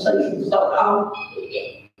those conversations.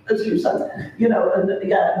 As you said,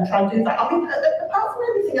 and try and do that. I mean, apart from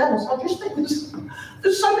anything else, I just think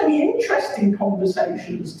there's so many interesting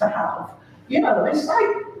conversations to have. It's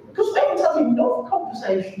because we haven't had enough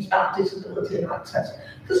conversations about disability and access.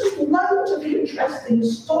 Because there's loads of interesting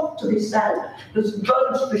stuff to be said. There's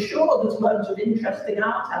loads, for sure, there's loads of interesting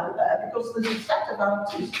art out there, because there's a set of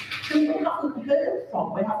artists who we haven't heard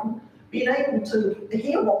from. We haven't been able to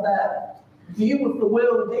hear what their view of the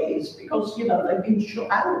world is, because they've been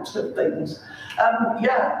shut out of things.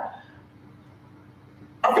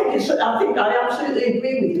 I think I absolutely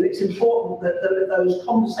agree with you. It's important that there are those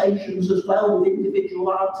conversations as well with individual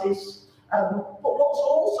artists. But what's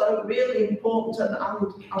also really important, and I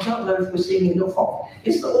don't know if we're seeing enough of,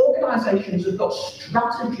 is that organisations have got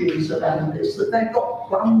strategies around this, that they've got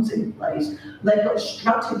plans in place, they've got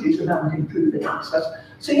strategies around improving access.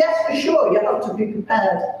 So yes, for sure, you have to be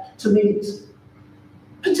prepared to meet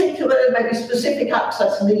particular, maybe specific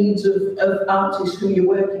access needs of artists who you're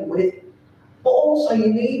working with. But also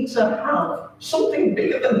you need to have something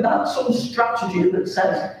bigger than that, some strategy that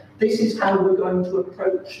says, this is how we're going to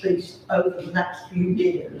approach this over the next few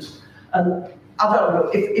years. And I don't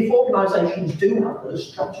know, if organisations do have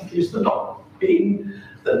those strategies, they're not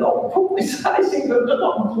publicising them, they're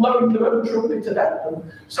not blowing their own trumpet about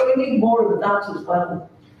them. So we need more of that as well.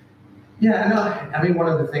 Yeah, no, I mean, one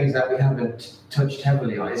of the things that we haven't touched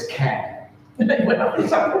heavily on is care. You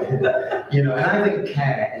know, and I think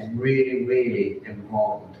care is really, really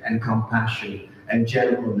important, and compassion and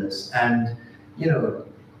gentleness. And, you know,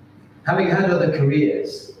 having had other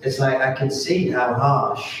careers, it's like I can see how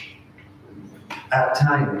harsh at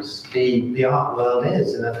times the art world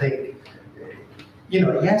is. And I think, you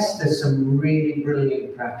know, yes, there's some really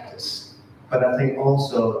brilliant practice, but I think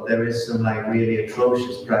also there is some like really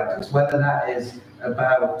atrocious practice, whether that is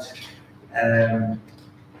about,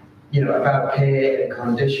 you know, about pay and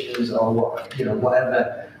conditions or what, you know,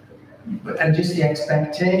 whatever, and just the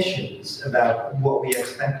expectations about what we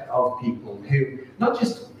expect of people who, not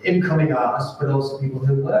just incoming artists, but also people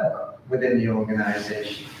who work within the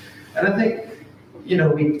organisation. And I think, you know,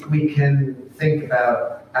 we can think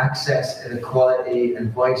about access and equality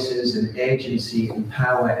and voices and agency and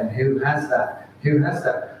power and who has that.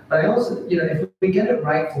 But I also, you know, if we get it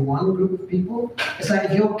right for one group of people, it's like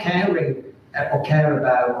if you're caring or care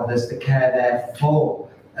about, or there's the care there for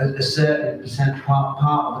a certain part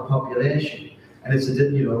of the population, and it's,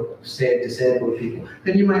 you know, say disabled people,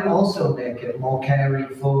 then you might also make it more caring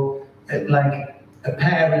for like a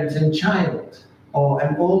parent and child, or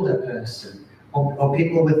an older person, or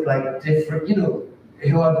people with like different, you know,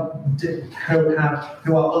 who are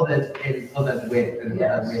othered in other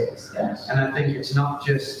ways. Yes. And I think it's not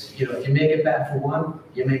just, you know, if you make it better for one,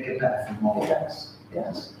 you make it better for more.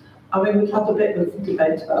 Yes. I mean, we've had a bit of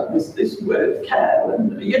debate about this word care,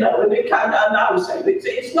 and you know, and it kind of, and I was saying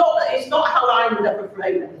it's not how I would ever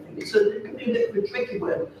frame anything. It can be a bit of a tricky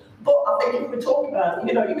word. But I think if we're talking about,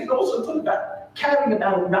 you know, you can also talk about caring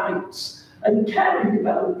about rights and caring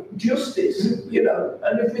about justice, you know,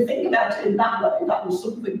 and if we think about it in that way, that was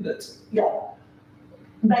something that, yeah,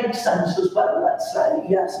 makes sense as well, let's say,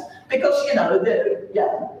 yes. Because, you know,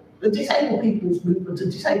 the disabled people's movement, and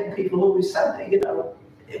disabled people always say, you know,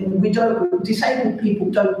 disabled people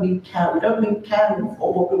don't need care. We don't need caring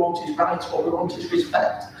for. What we want is rights, what we want is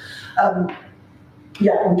respect. We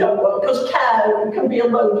don't want, because care can be a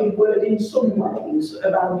loaded word in some ways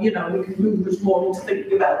about, you know, we can move us more into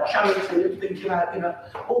thinking about charity and thinking about, you know,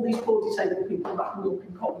 all these poor disabled people that can look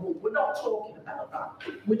and come. We're not talking about that.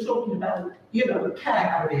 We're talking about, you know,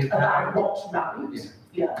 care about what's right.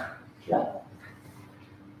 Yeah.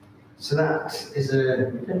 So that is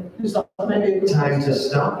a maybe time to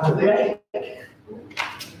stop, I think.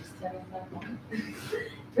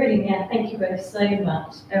 Brilliant, yeah, thank you both so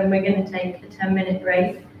much. We're going to take a 10-minute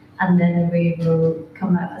break, and then we will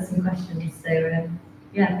come back for some questions. So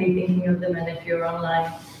yeah, be thinking of them, and if you're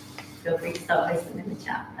online, feel free to start posting them in the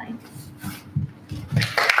chat. Thanks.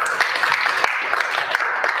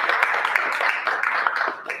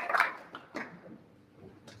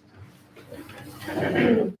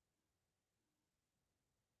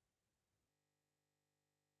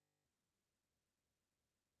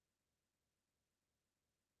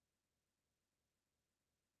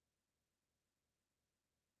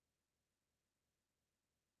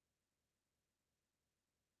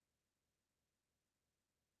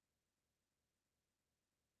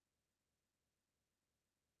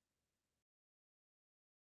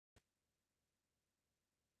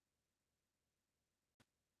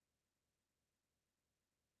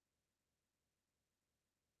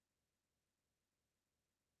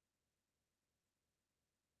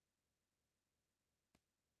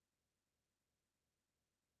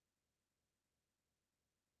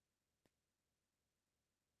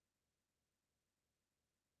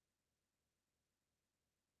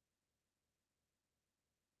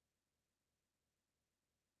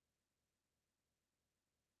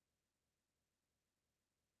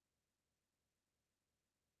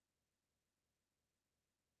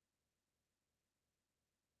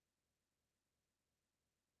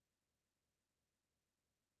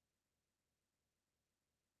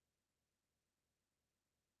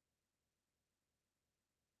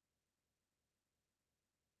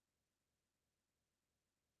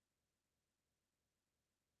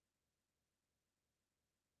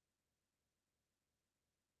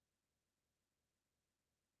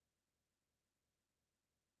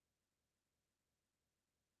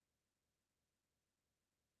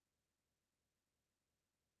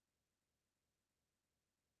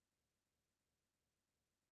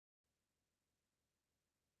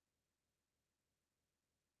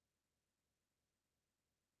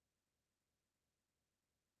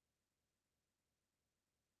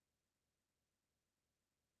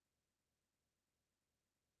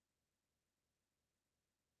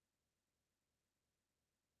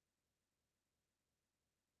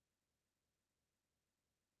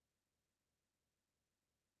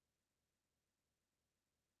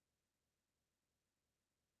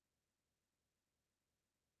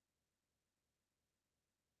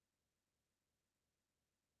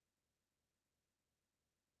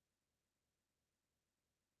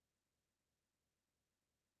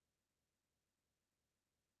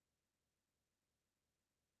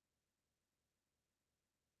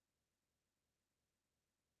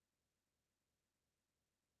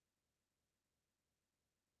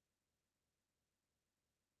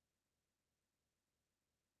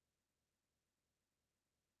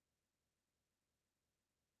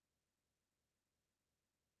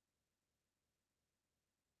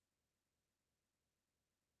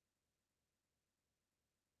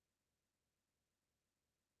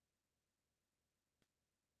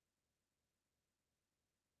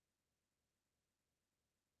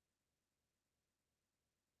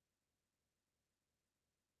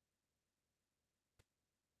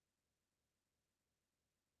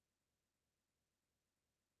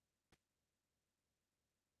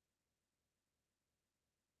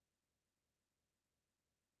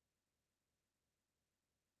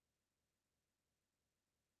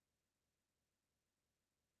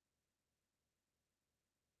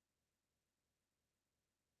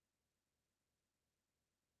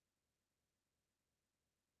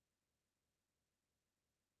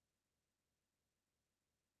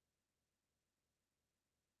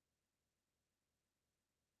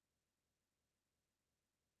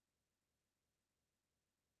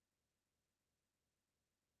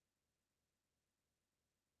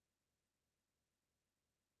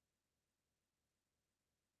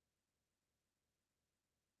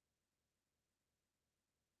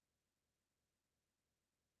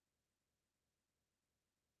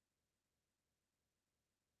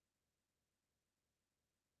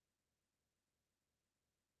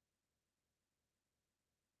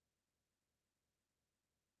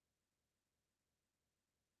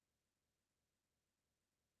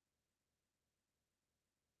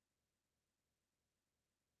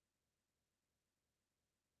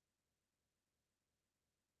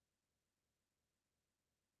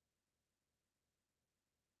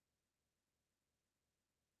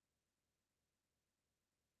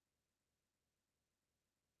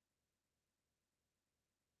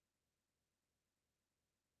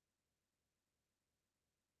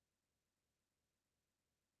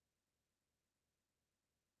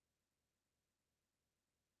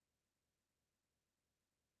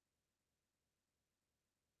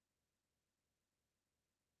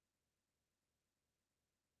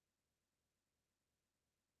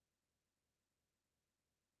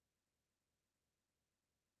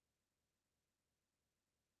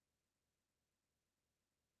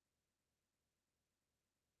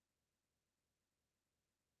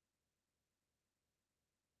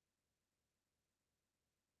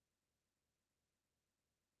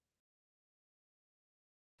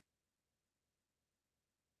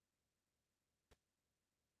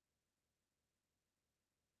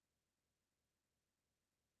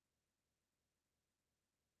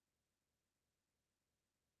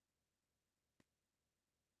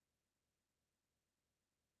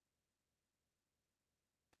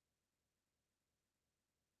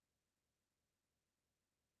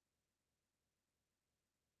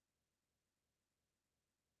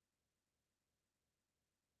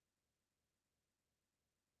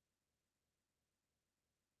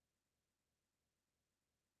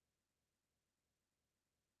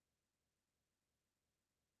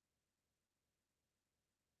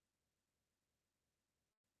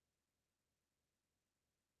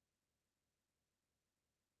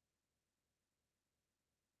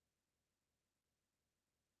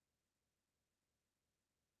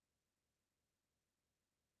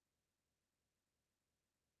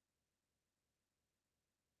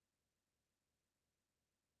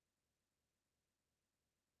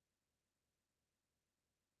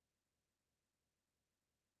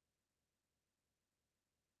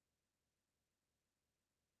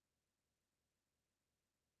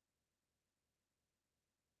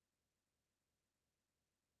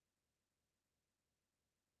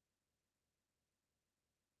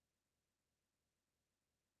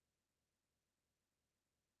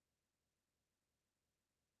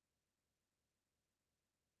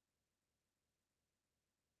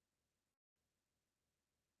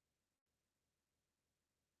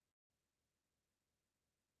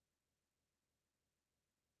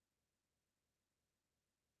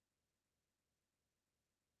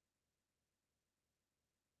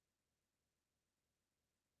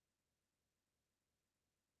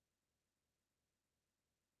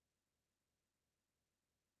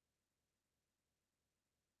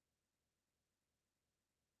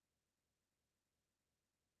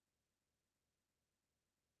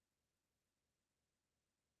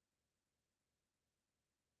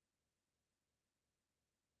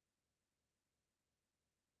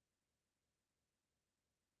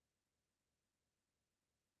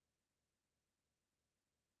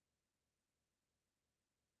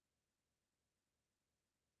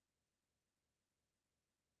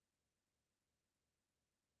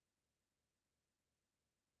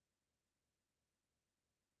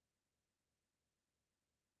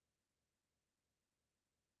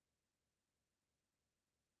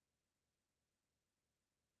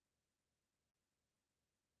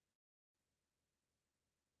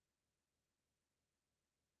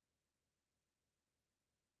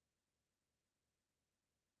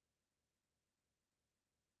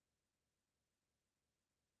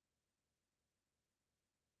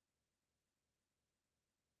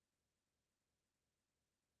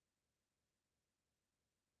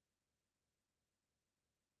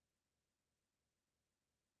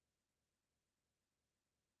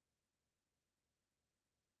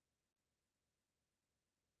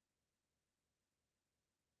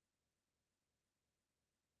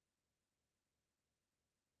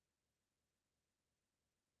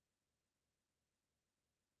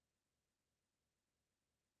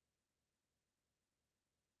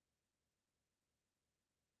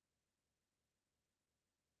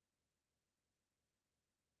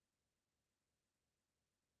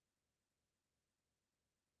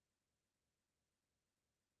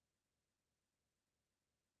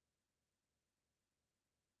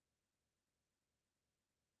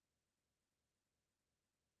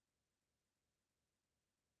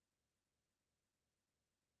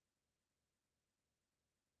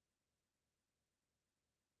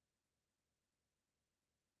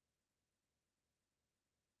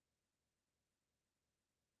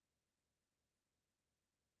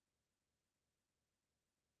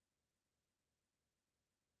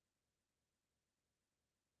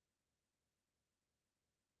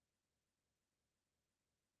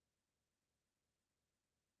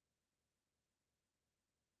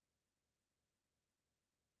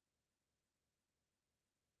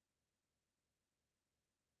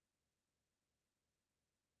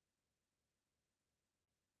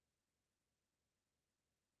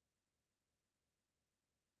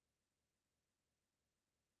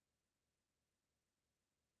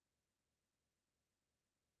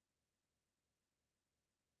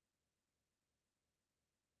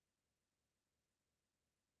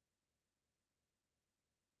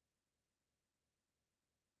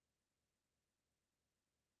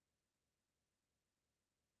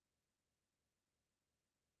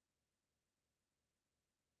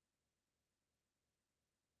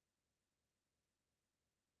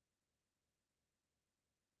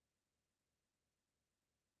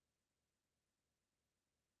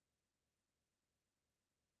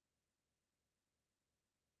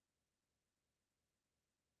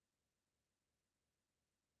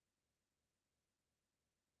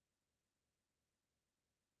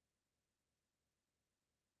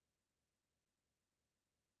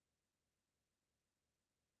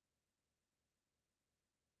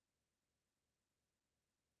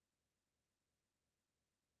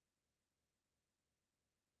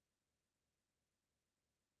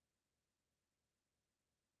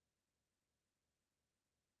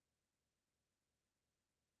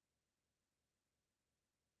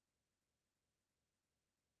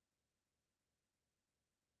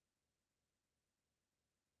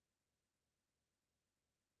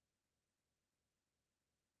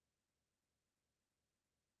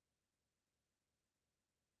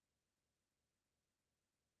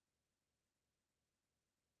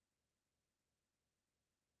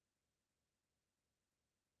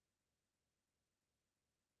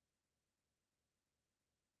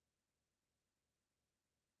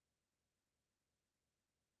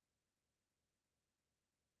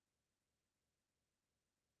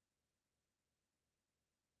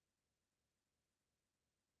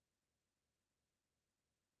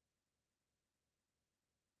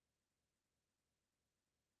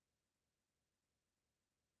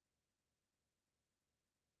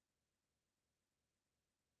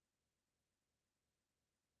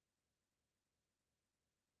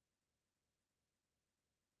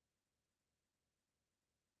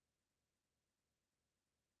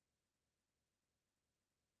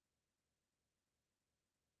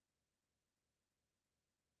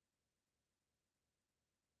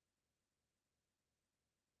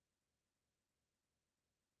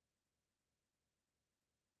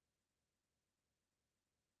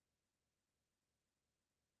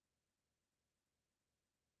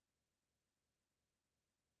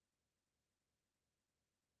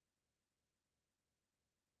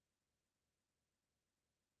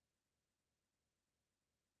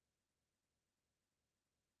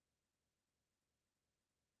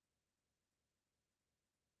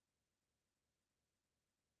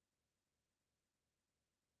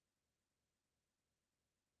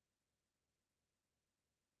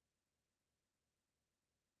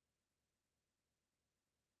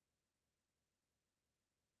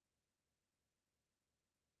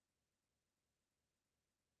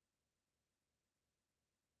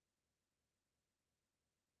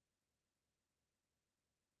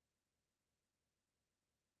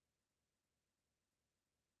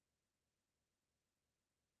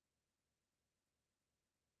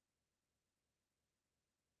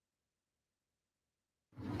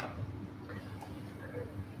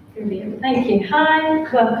 Brilliant, thank you. Hi,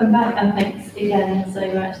 welcome back, and thanks again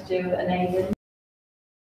so much to Aidan.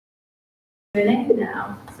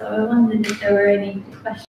 Now, so I wondered if there were any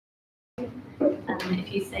questions, and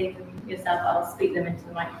if you say them yourself, I'll speak them into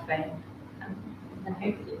the microphone, and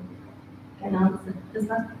hopefully get an answer as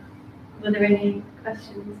well. Were there any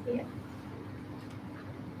questions here?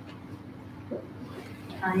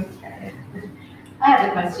 Hi, I have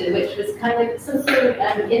a question, which was kind of something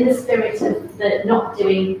in the spirit of the not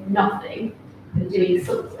doing nothing, but doing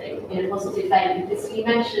something in a positive vein. Because you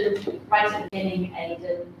mentioned right at the beginning,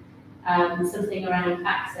 Aidan, something around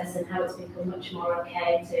access and how it's become much more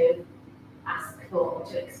okay to ask for or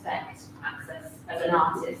to expect access as an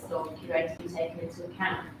artist or curator to be taken into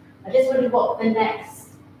account. I just wondered what the next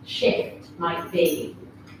shift might be.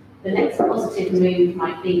 The next positive move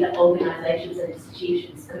might be that organisations and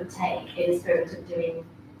institutions could take in the spirit of doing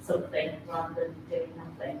something rather than doing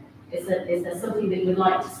nothing. Is there something that you would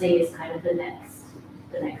like to see as kind of the next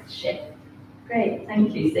shift? great,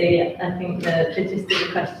 thank you. So yeah, I think the gist of the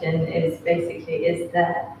question is basically, is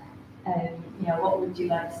there, what would you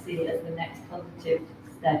like to see as the next positive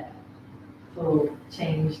step for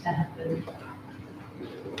change to happen?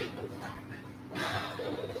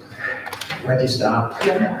 Where do you start?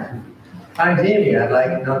 Yeah. Ideally, I'd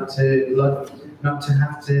like not to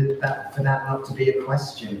have to for that not to be a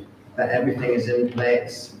question, that everything is in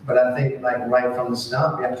place. But I think like right from the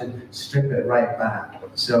start, we have to strip it right back.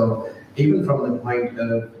 So even from the point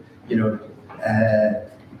of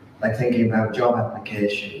like thinking about job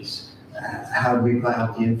applications, how do we put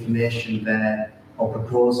out the information there, or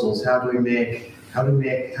proposals? How do we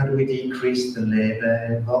decrease the labour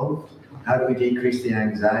involved? How do we decrease the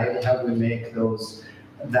anxiety? How do we make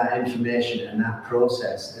that information and that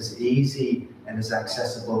process as easy and as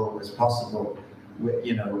accessible as possible?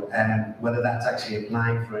 Whether that's actually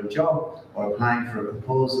applying for a job or applying for a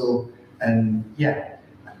proposal, and yeah,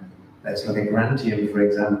 let's look at Grantium, for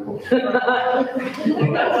example.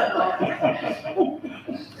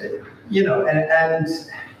 And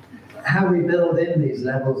how we build in these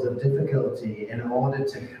levels of difficulty in order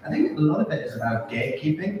to, I think a lot of it is about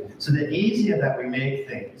gatekeeping. So the easier that we make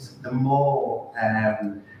things, the more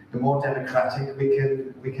democratic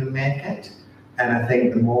we can make it. And I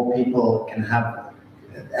think the more people can have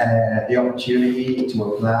the opportunity to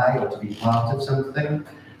apply or to be part of something.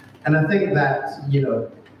 And I think that,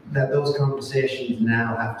 that those conversations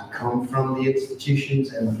now have to come from the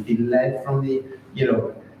institutions and be led from the,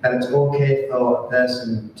 that it's okay for a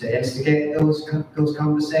person to instigate those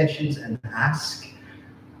conversations and ask.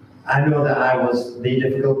 I know that I was the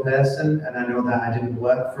difficult person, and I know that I didn't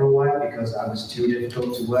work for a while because I was too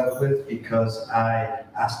difficult to work with, because I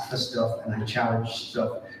asked for stuff and I challenged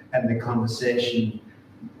stuff, and the conversation,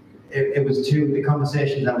 the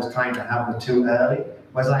conversations I was trying to have were too early.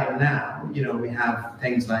 Whereas like now, we have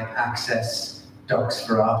things like Access Docs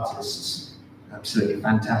for Artists, absolutely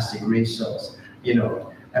fantastic resource,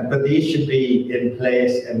 but these should be in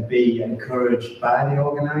place and be encouraged by the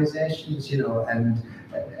organisations, and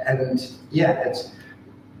yeah, it's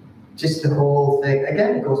just the whole thing.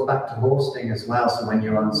 Again, it goes back to hosting as well. So when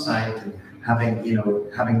you're on site and having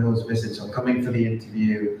those visits or coming for the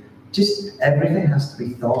interview, just everything has to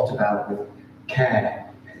be thought about with care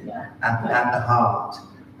at the heart.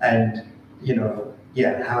 And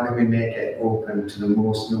how can we make it open to the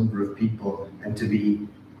most number of people and to be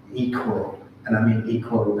equal? And I mean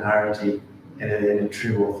equal in parity in a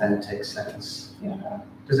true, authentic sense. Yeah.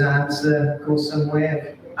 Does that answer go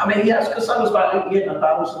somewhere? I mean, yes, because I was about, I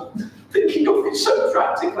was thinking of it so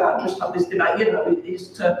practically. I just had this debate, is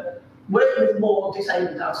to work with more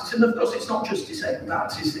disabled artists. And of course, it's not just disabled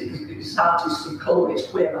artists, it's artists of colour, it's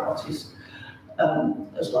queer artists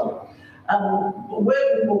as well. Work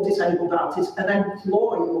with more disabled artists and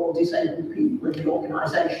employ more disabled people in the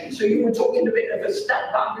organisation. So you were talking a bit of a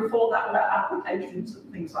step back before that about applications and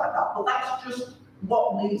things like that, but that's just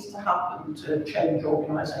what needs to happen to change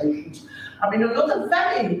organisations. I mean, another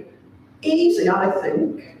very easy, I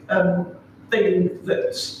think, thing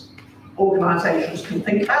that organisations can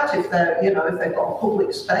think about if they've got a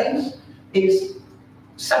public space is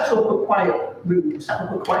set up a quiet room, set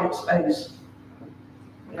up a quiet space.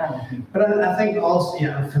 But I think also,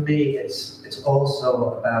 for me, it's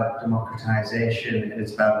also about democratization, and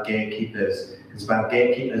it's about gatekeepers. It's about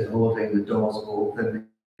gatekeepers holding the doors open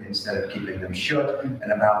instead of keeping them shut,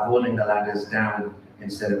 and about holding the ladders down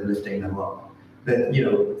instead of lifting them up. But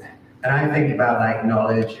And I think about like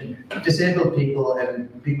knowledge, and disabled people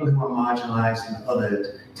and people who are marginalised and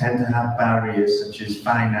othered tend to have barriers such as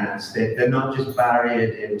finance. They're not just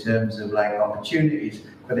barriered in terms of like opportunities,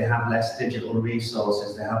 but they have less digital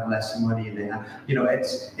resources, they have less money, they have, you know,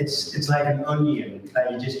 it's like an onion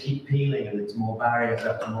that you just keep peeling and it's more barriers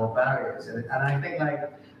after more barriers. And I think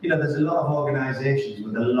like, you know, there's a lot of organisations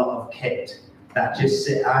with a lot of kit that just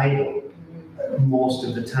sit idle most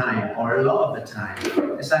of the time, or a lot of the time.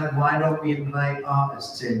 It's like, why don't we invite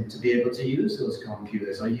artists in to be able to use those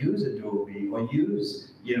computers, or use Adobe, or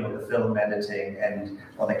use, you know, the film editing and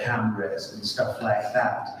or the cameras and stuff like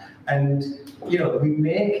that. And you know, we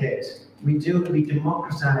make it, we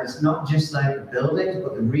democratize not just like the buildings,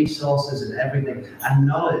 but the resources and everything and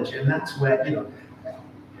knowledge. And that's where, you know,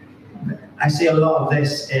 I see a lot of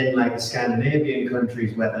this in like the Scandinavian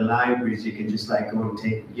countries, where the libraries, you can just like go and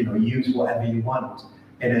take, you know, use whatever you want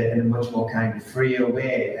in a much more kind of freer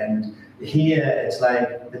way. And here it's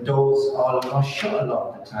like the doors are shut a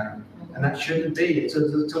lot of the time, and that shouldn't be. So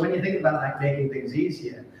when you think about like making things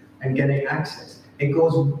easier and getting access, it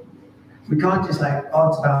goes, we can't just like, oh,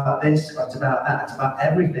 it's about this, or it's about that, it's about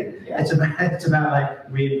everything. Yeah. It's about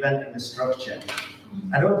like reinventing the structure.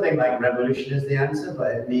 I don't think like revolution is the answer,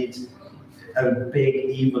 but it needs a big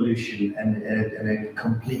evolution and a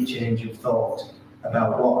complete change of thought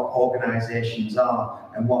about what organisations are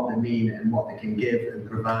and what they mean and what they can give and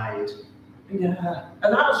provide. Yeah,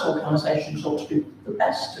 and arts organisations ought to be the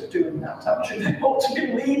best at doing that, actually. They ought to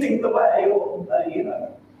be leading the way, or you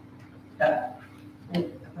know. Yeah.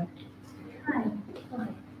 Hi.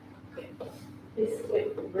 This is a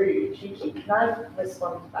bit rude, cheeky. Can I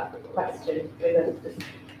respond to that question with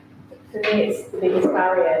for me, it's the biggest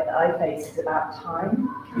barrier that I face is about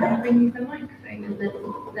time. Can I bring you the microphone?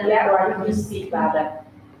 Yeah, or I can just speak louder.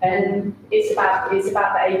 And it's about the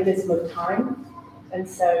ableism of time. And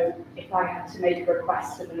so if I had to make a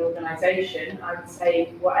request of an organisation, I would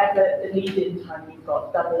say whatever the lead-in time you've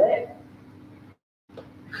got, double it.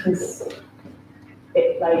 Because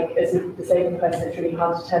it, like, as a disabled person, it's really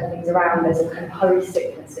hard to turn things around. There's a kind of hurry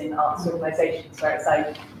sickness in arts organisations where it's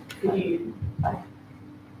like, could you,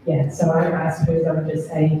 yeah, so I suppose I would just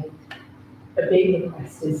say a big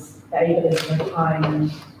request is the ableism of time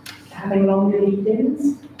and having longer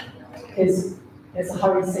lead-ins, because there's a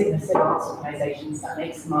hurry sickness in arts organisations that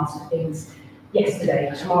makes them ask for things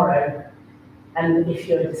yesterday, tomorrow, and if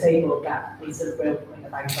you're disabled, that is a real point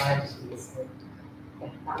of anxiety. So, yeah,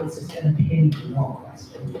 that was just an opinion, not a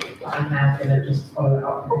question. I'm now going to just follow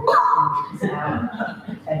up with a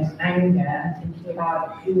question and anger, and thinking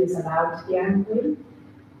about who is allowed to be angry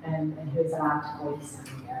and who is allowed to voice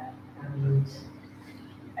anger,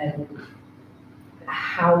 and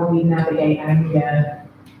how we navigate anger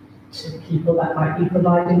to people that might be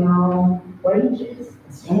providing our wages,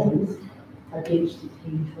 I suppose. I'd be interested to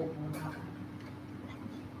hear you talk more about that.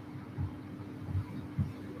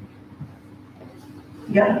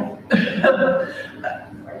 Yeah.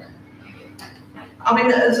 I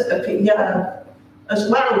mean, as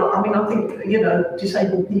well, I mean, I think, you know,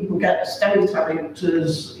 disabled people get stereotyped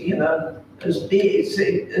as, you know, as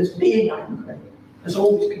being angry, as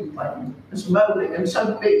always complaining, as moaning. And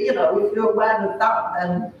so, you know, if you're aware of that,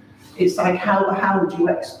 then it's like, how do you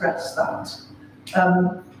express that?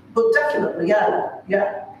 But definitely,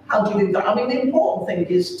 yeah. How do you do that? I mean, the important thing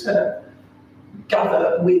is to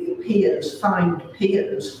gather with peers, find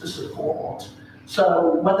peers for support.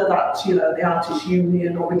 So whether that's, you know, the artists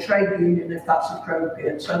union or a trade union, if that's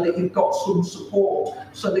appropriate, so that you've got some support,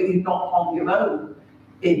 so that you're not on your own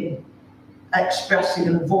in expressing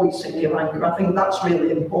and voicing your anger. I think that's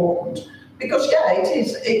really important. Because, yeah,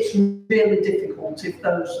 it's really difficult if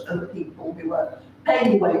those are the people who are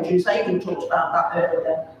paying wages. Aidan talked about that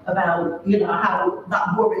earlier, about, you know, how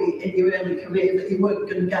that worry in your early career that you weren't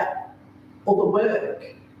going to get other work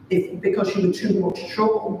because you were too much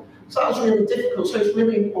trouble. So that was really difficult. So it's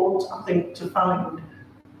really important, I think, to find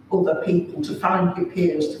other people, to find your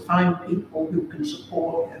peers, to find people who can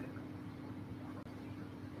support you.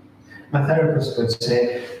 My therapist would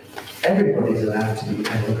say, everybody's allowed to be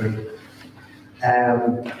angry.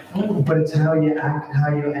 But it's how you act, how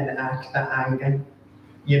you enact that anger.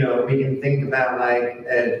 You know, we can think about like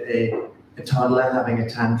a toddler having a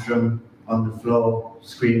tantrum on the floor,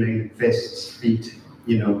 screaming, fists, feet,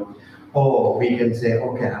 you know. Or we can say,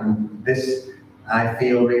 okay, I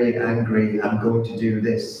feel really angry, I'm going to do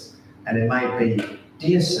this. And it might be,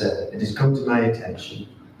 dear sir, it has come to my attention,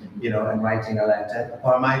 you know, and writing a letter.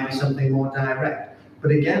 Or it might be something more direct.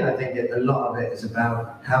 But again, I think a lot of it is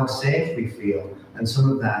about how safe we feel. And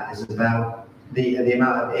some of that is about the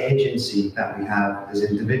amount of agency that we have as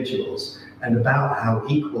individuals. and about how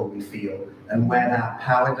equal we feel and where that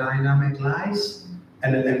power dynamic lies.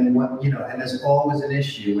 And what, and there's always an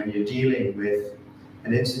issue when you're dealing with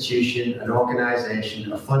an institution, an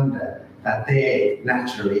organization, a funder, that they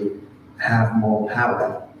naturally have more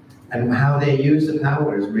power. And how they use the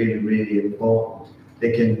power is really, really important.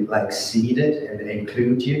 They can like seed it and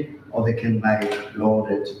include you, or they can like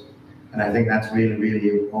load it. And I think that's really, really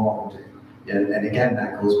important. And again,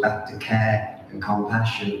 that goes back to care and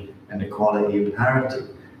compassion and equality and parity.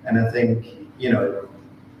 And I think,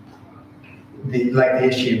 the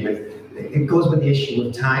issue with, it goes with the issue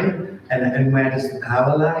of time and where does the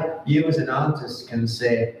power lie? You as an artist can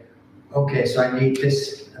say, okay, so I need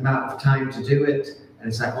this amount of time to do it. And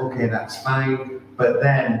it's like, okay, that's fine. But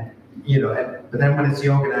then, when it's the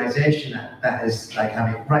organization that is like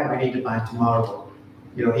having, right, we need it by tomorrow.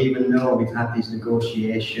 Even though we've had these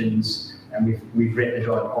negotiations and we've written it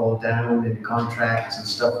all down in contracts and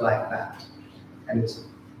stuff like that. And it's,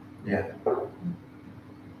 yeah.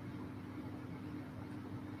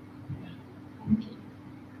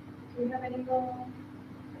 Do we have any more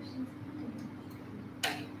questions?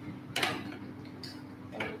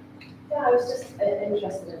 Yeah, I was just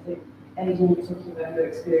interested, I think, Aidan, you were talking about your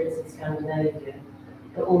experience in Scandinavia,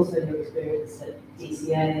 but also your experience at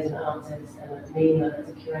DCA as an artist and at MEMA as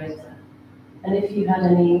a curator. And if you had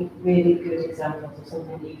any really good examples of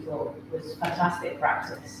something that you thought was fantastic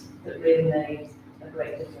practice that really made a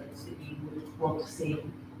great difference that you would want to see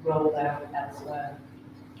rolled out elsewhere.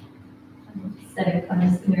 So I'm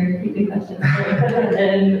just going to repeat the question.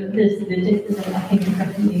 The gist of it, I think, the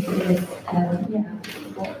question is,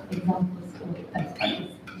 what examples of best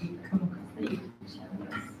practice have you come across that you can share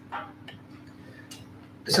with us?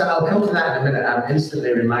 So I'll come to that in a minute. I'm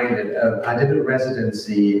instantly reminded of, I did a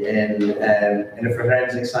residency in a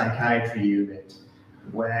forensic psychiatry unit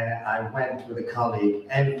where I went with a colleague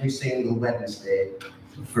every single Wednesday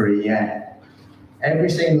for a year. Every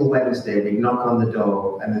single Wednesday, we'd knock on the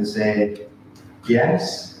door and then say,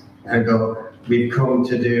 yes, and go, we've come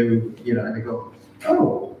to do, and they go,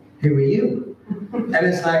 oh, who are you? And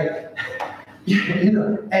it's like,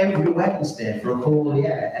 every Wednesday for a whole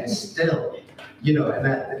year, and still, and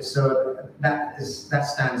that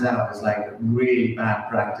stands out as like really bad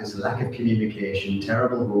practice, lack of communication,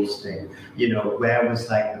 terrible hosting, where was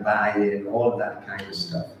like the buy-in, all of that kind of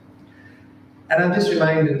stuff. And I'm just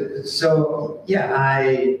reminded, so yeah,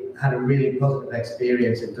 I had a really positive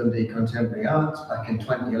experience at Dundee Contemporary Arts back in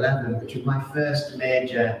 2011, which was my first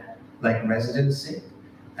major residency.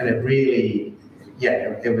 And it really,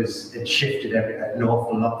 it shifted an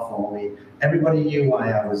awful lot for me. Everybody knew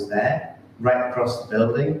why I was there, right across the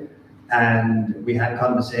building. And we had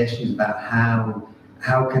conversations about how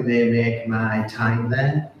can they make my time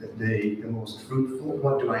there the most fruitful?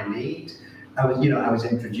 What do I need? I was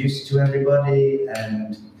introduced to everybody,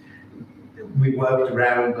 and we worked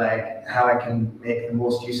around how I can make the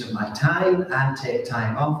most use of my time and take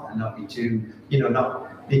time off and not be too,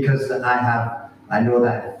 not because I know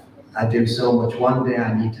that I do so much one day,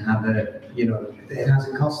 I need to have it has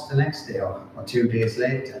a cost the next day or 2 days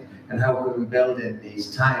later. And how can we build in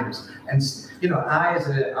these times? And, I as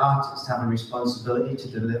an artist have a responsibility to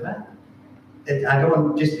deliver. I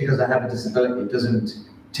don't, just because I have a disability, it doesn't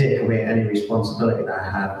take away any responsibility that I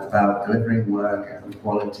have about delivering work and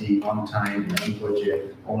quality, on time, and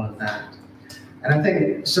budget, all of that. And I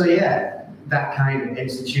think, so yeah, that kind of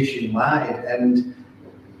institution-wide. And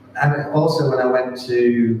also when I went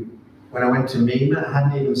to MEMA, I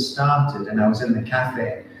hadn't even started, and I was in the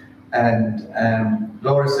cafe, and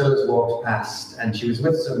Laura Sillars walked past, and she was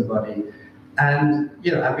with somebody. And,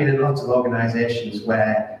 I've been in lots of organizations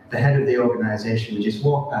where the head of the organization would just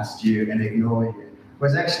walk past you and ignore you.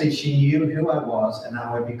 Whereas actually she knew who I was and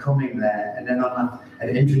I would be coming there, and then and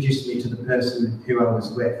introduced me to the person who I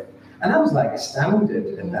was with. And I was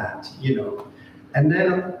astounded at that, And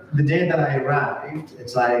then the day that I arrived,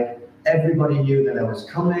 it's everybody knew that I was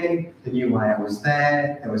coming, they knew why I was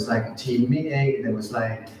there, there was a team meeting, there was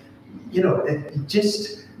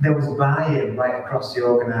there was buy-in right across the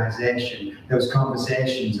organization. There was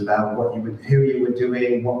conversations about who you were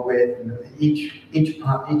doing, what with, each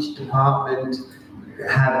department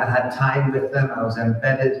had time with them. I was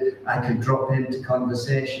embedded. I could drop into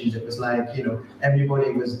conversations. It was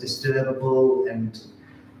everybody was disturbable, and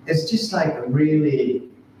it's just a really,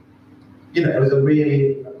 it was a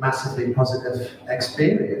really massively positive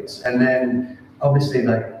experience. And then obviously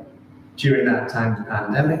during that time the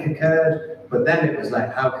pandemic occurred, but then it was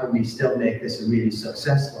how can we still make this really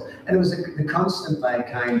successful? And it was the constant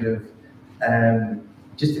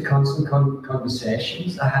just the constant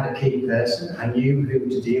conversations. I had a key person. I knew who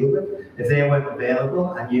to deal with. If they weren't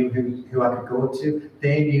available, I knew who I could go to.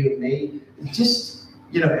 They knew me. Just,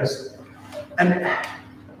 you know, it was, and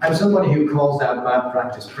I'm somebody who calls out bad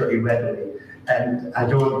practice pretty readily, and I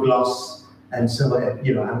don't gloss, and so,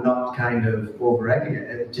 you know, I'm not kind of over-egging it.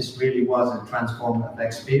 It just really was a transformative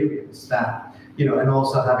experience that, you know, and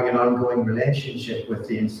also having an ongoing relationship with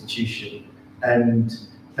the institution, and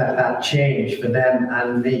that change for them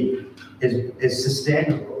and me is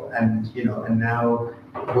sustainable, and, you know, and now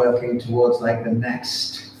working towards like the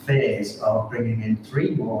next phase of bringing in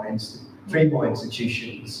three more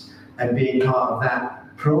institutions and being part of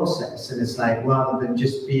that process. And it's like, rather than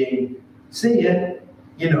just being, see ya,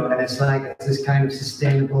 you know, and it's like it's this kind of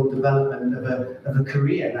sustainable development of a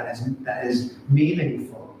career that is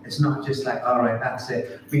meaningful. It's not just like, all right, that's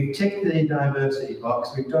it. We've ticked the diversity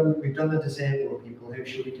box. We've done the disabled people. Who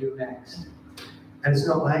should we do next? And it's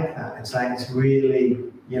not like that. It's like, it's really,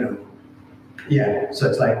 you know, yeah. So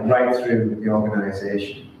it's like right through the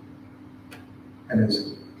organisation, and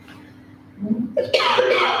it's a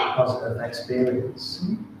positive experience,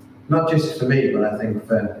 not just for me, but I think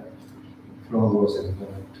for all those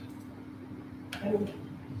involved.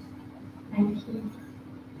 Thank you.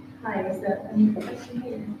 Hi, is there any question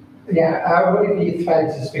here? Yeah, one of your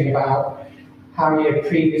threads has been about how your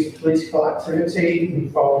previous political activity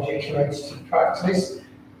informed your curative practice.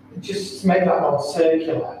 Just to make that more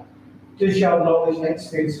circular, does your knowledge and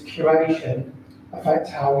experience of curation affect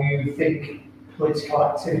how you think political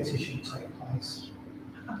activity should take place?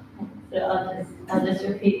 So I'll just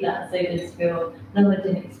repeat that. So does your knowledge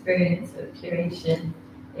and experience of curation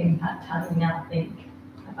impact how you now think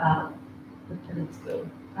about the political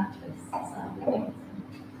practice side of things?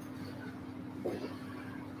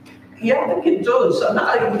 Yeah, I think it does. And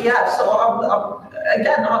I'm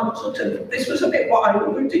sort of, this was a bit what I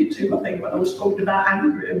alluded to, I think, when I was talking about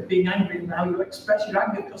anger and being angry and how you express your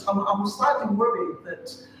anger, because I'm slightly worried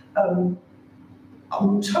that I'm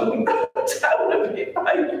toning that down a bit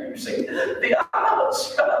by using the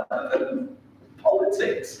arts rather than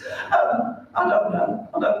politics. I don't know.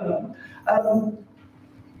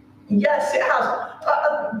 Yes, it has.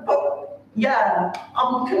 But yeah,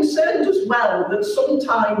 I'm concerned as well that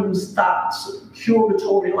sometimes that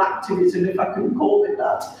curatorial activism, if I can call it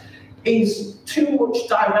that, is too much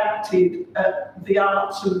directed at the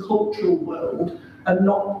arts and cultural world and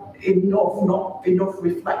not enough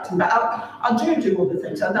reflecting that. I do other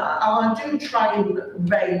things, and I do try and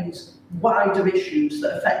raise wider issues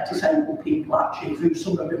that affect disabled people actually through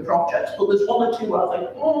some of the projects, but there's one or two where I think,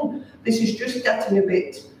 this is just getting a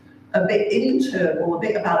bit internal, a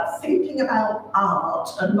bit about thinking about art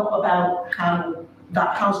and not about how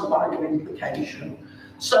that has a wider implication.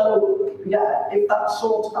 So yeah, if that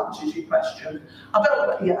sort of answers your question,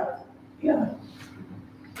 yeah.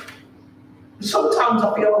 Sometimes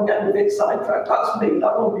I feel I'm getting a bit sidetracked. That's me.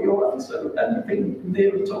 That won't be your answer. Anything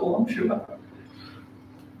there at all, I'm sure.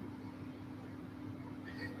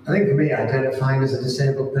 I think for me, identifying as a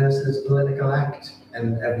disabled person is a political act,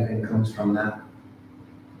 and everything comes from that.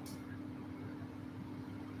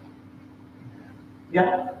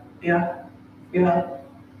 Yeah.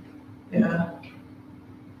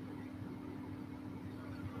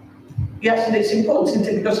 Yes, and it's important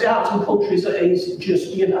because the arts and culture is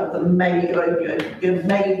just, the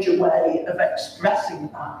major way of expressing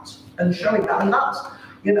that and showing that. And that's,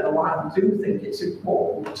 I do think it's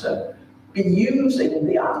important to be using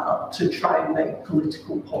the art to try and make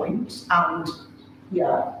political points, and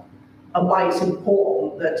why it's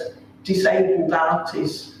important that disabled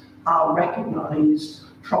artists are recognised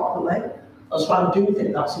properly. That's why I do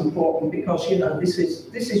think that's important, because this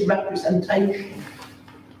is representation,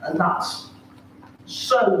 and that's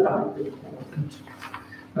so very important.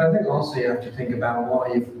 But I think also you have to think about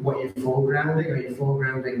what you're foregrounding. Are you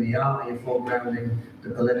foregrounding the art? Are you foregrounding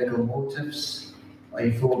the political motives? Are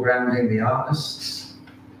you foregrounding the artists?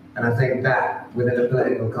 And I think that within a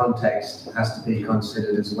political context has to be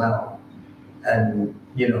considered as well. And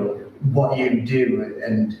what you do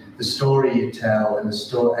and the story you tell and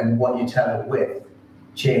what you tell it with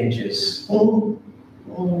changes on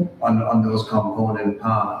those component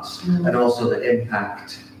parts, and also the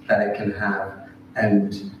impact that it can have,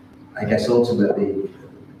 and I guess ultimately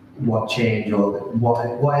what change or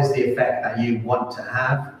what is the effect that you want to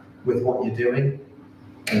have with what you're doing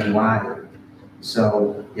and why.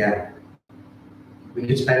 So yeah, we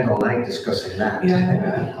could spend all night discussing that.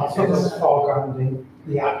 Yeah, I think that's foregrounding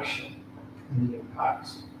the action and the impact.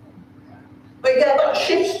 But yeah, that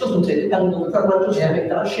shifts, doesn't it, depending on the project?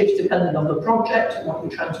 That shifts depending on the project and what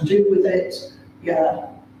you're trying to do with it. Yeah.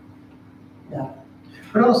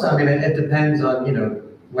 But also, I mean, it depends on, you know,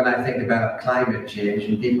 when I think about climate change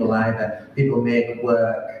and people make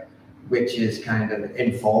work which is kind of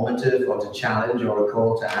informative or to challenge or a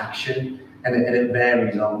call to action, and it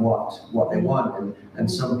varies on what they want.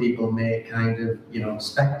 And some people make kind of, you know,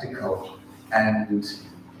 spectacle and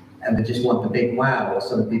they just want the big wow, or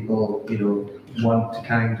some people, you know, want to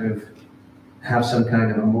kind of have some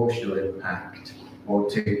kind of emotional impact, or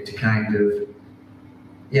to kind of,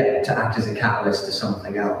 yeah, to act as a catalyst to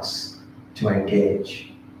something else, to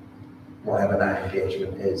engage, whatever that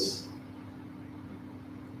engagement is.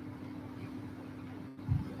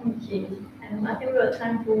 Thank you. I think we've got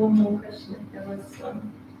time for one more question if there was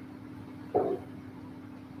one.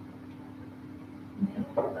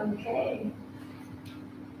 Okay.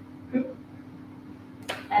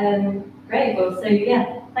 Great. Well, so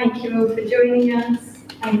yeah, thank you all for joining us.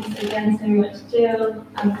 Thanks again so much, Gill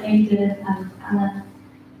and Aidan and Anna.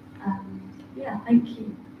 Yeah, thank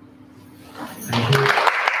you. Thank you.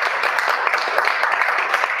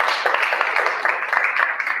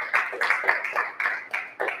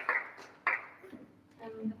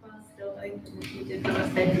 The bar still open if you did want to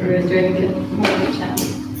stay for a drink.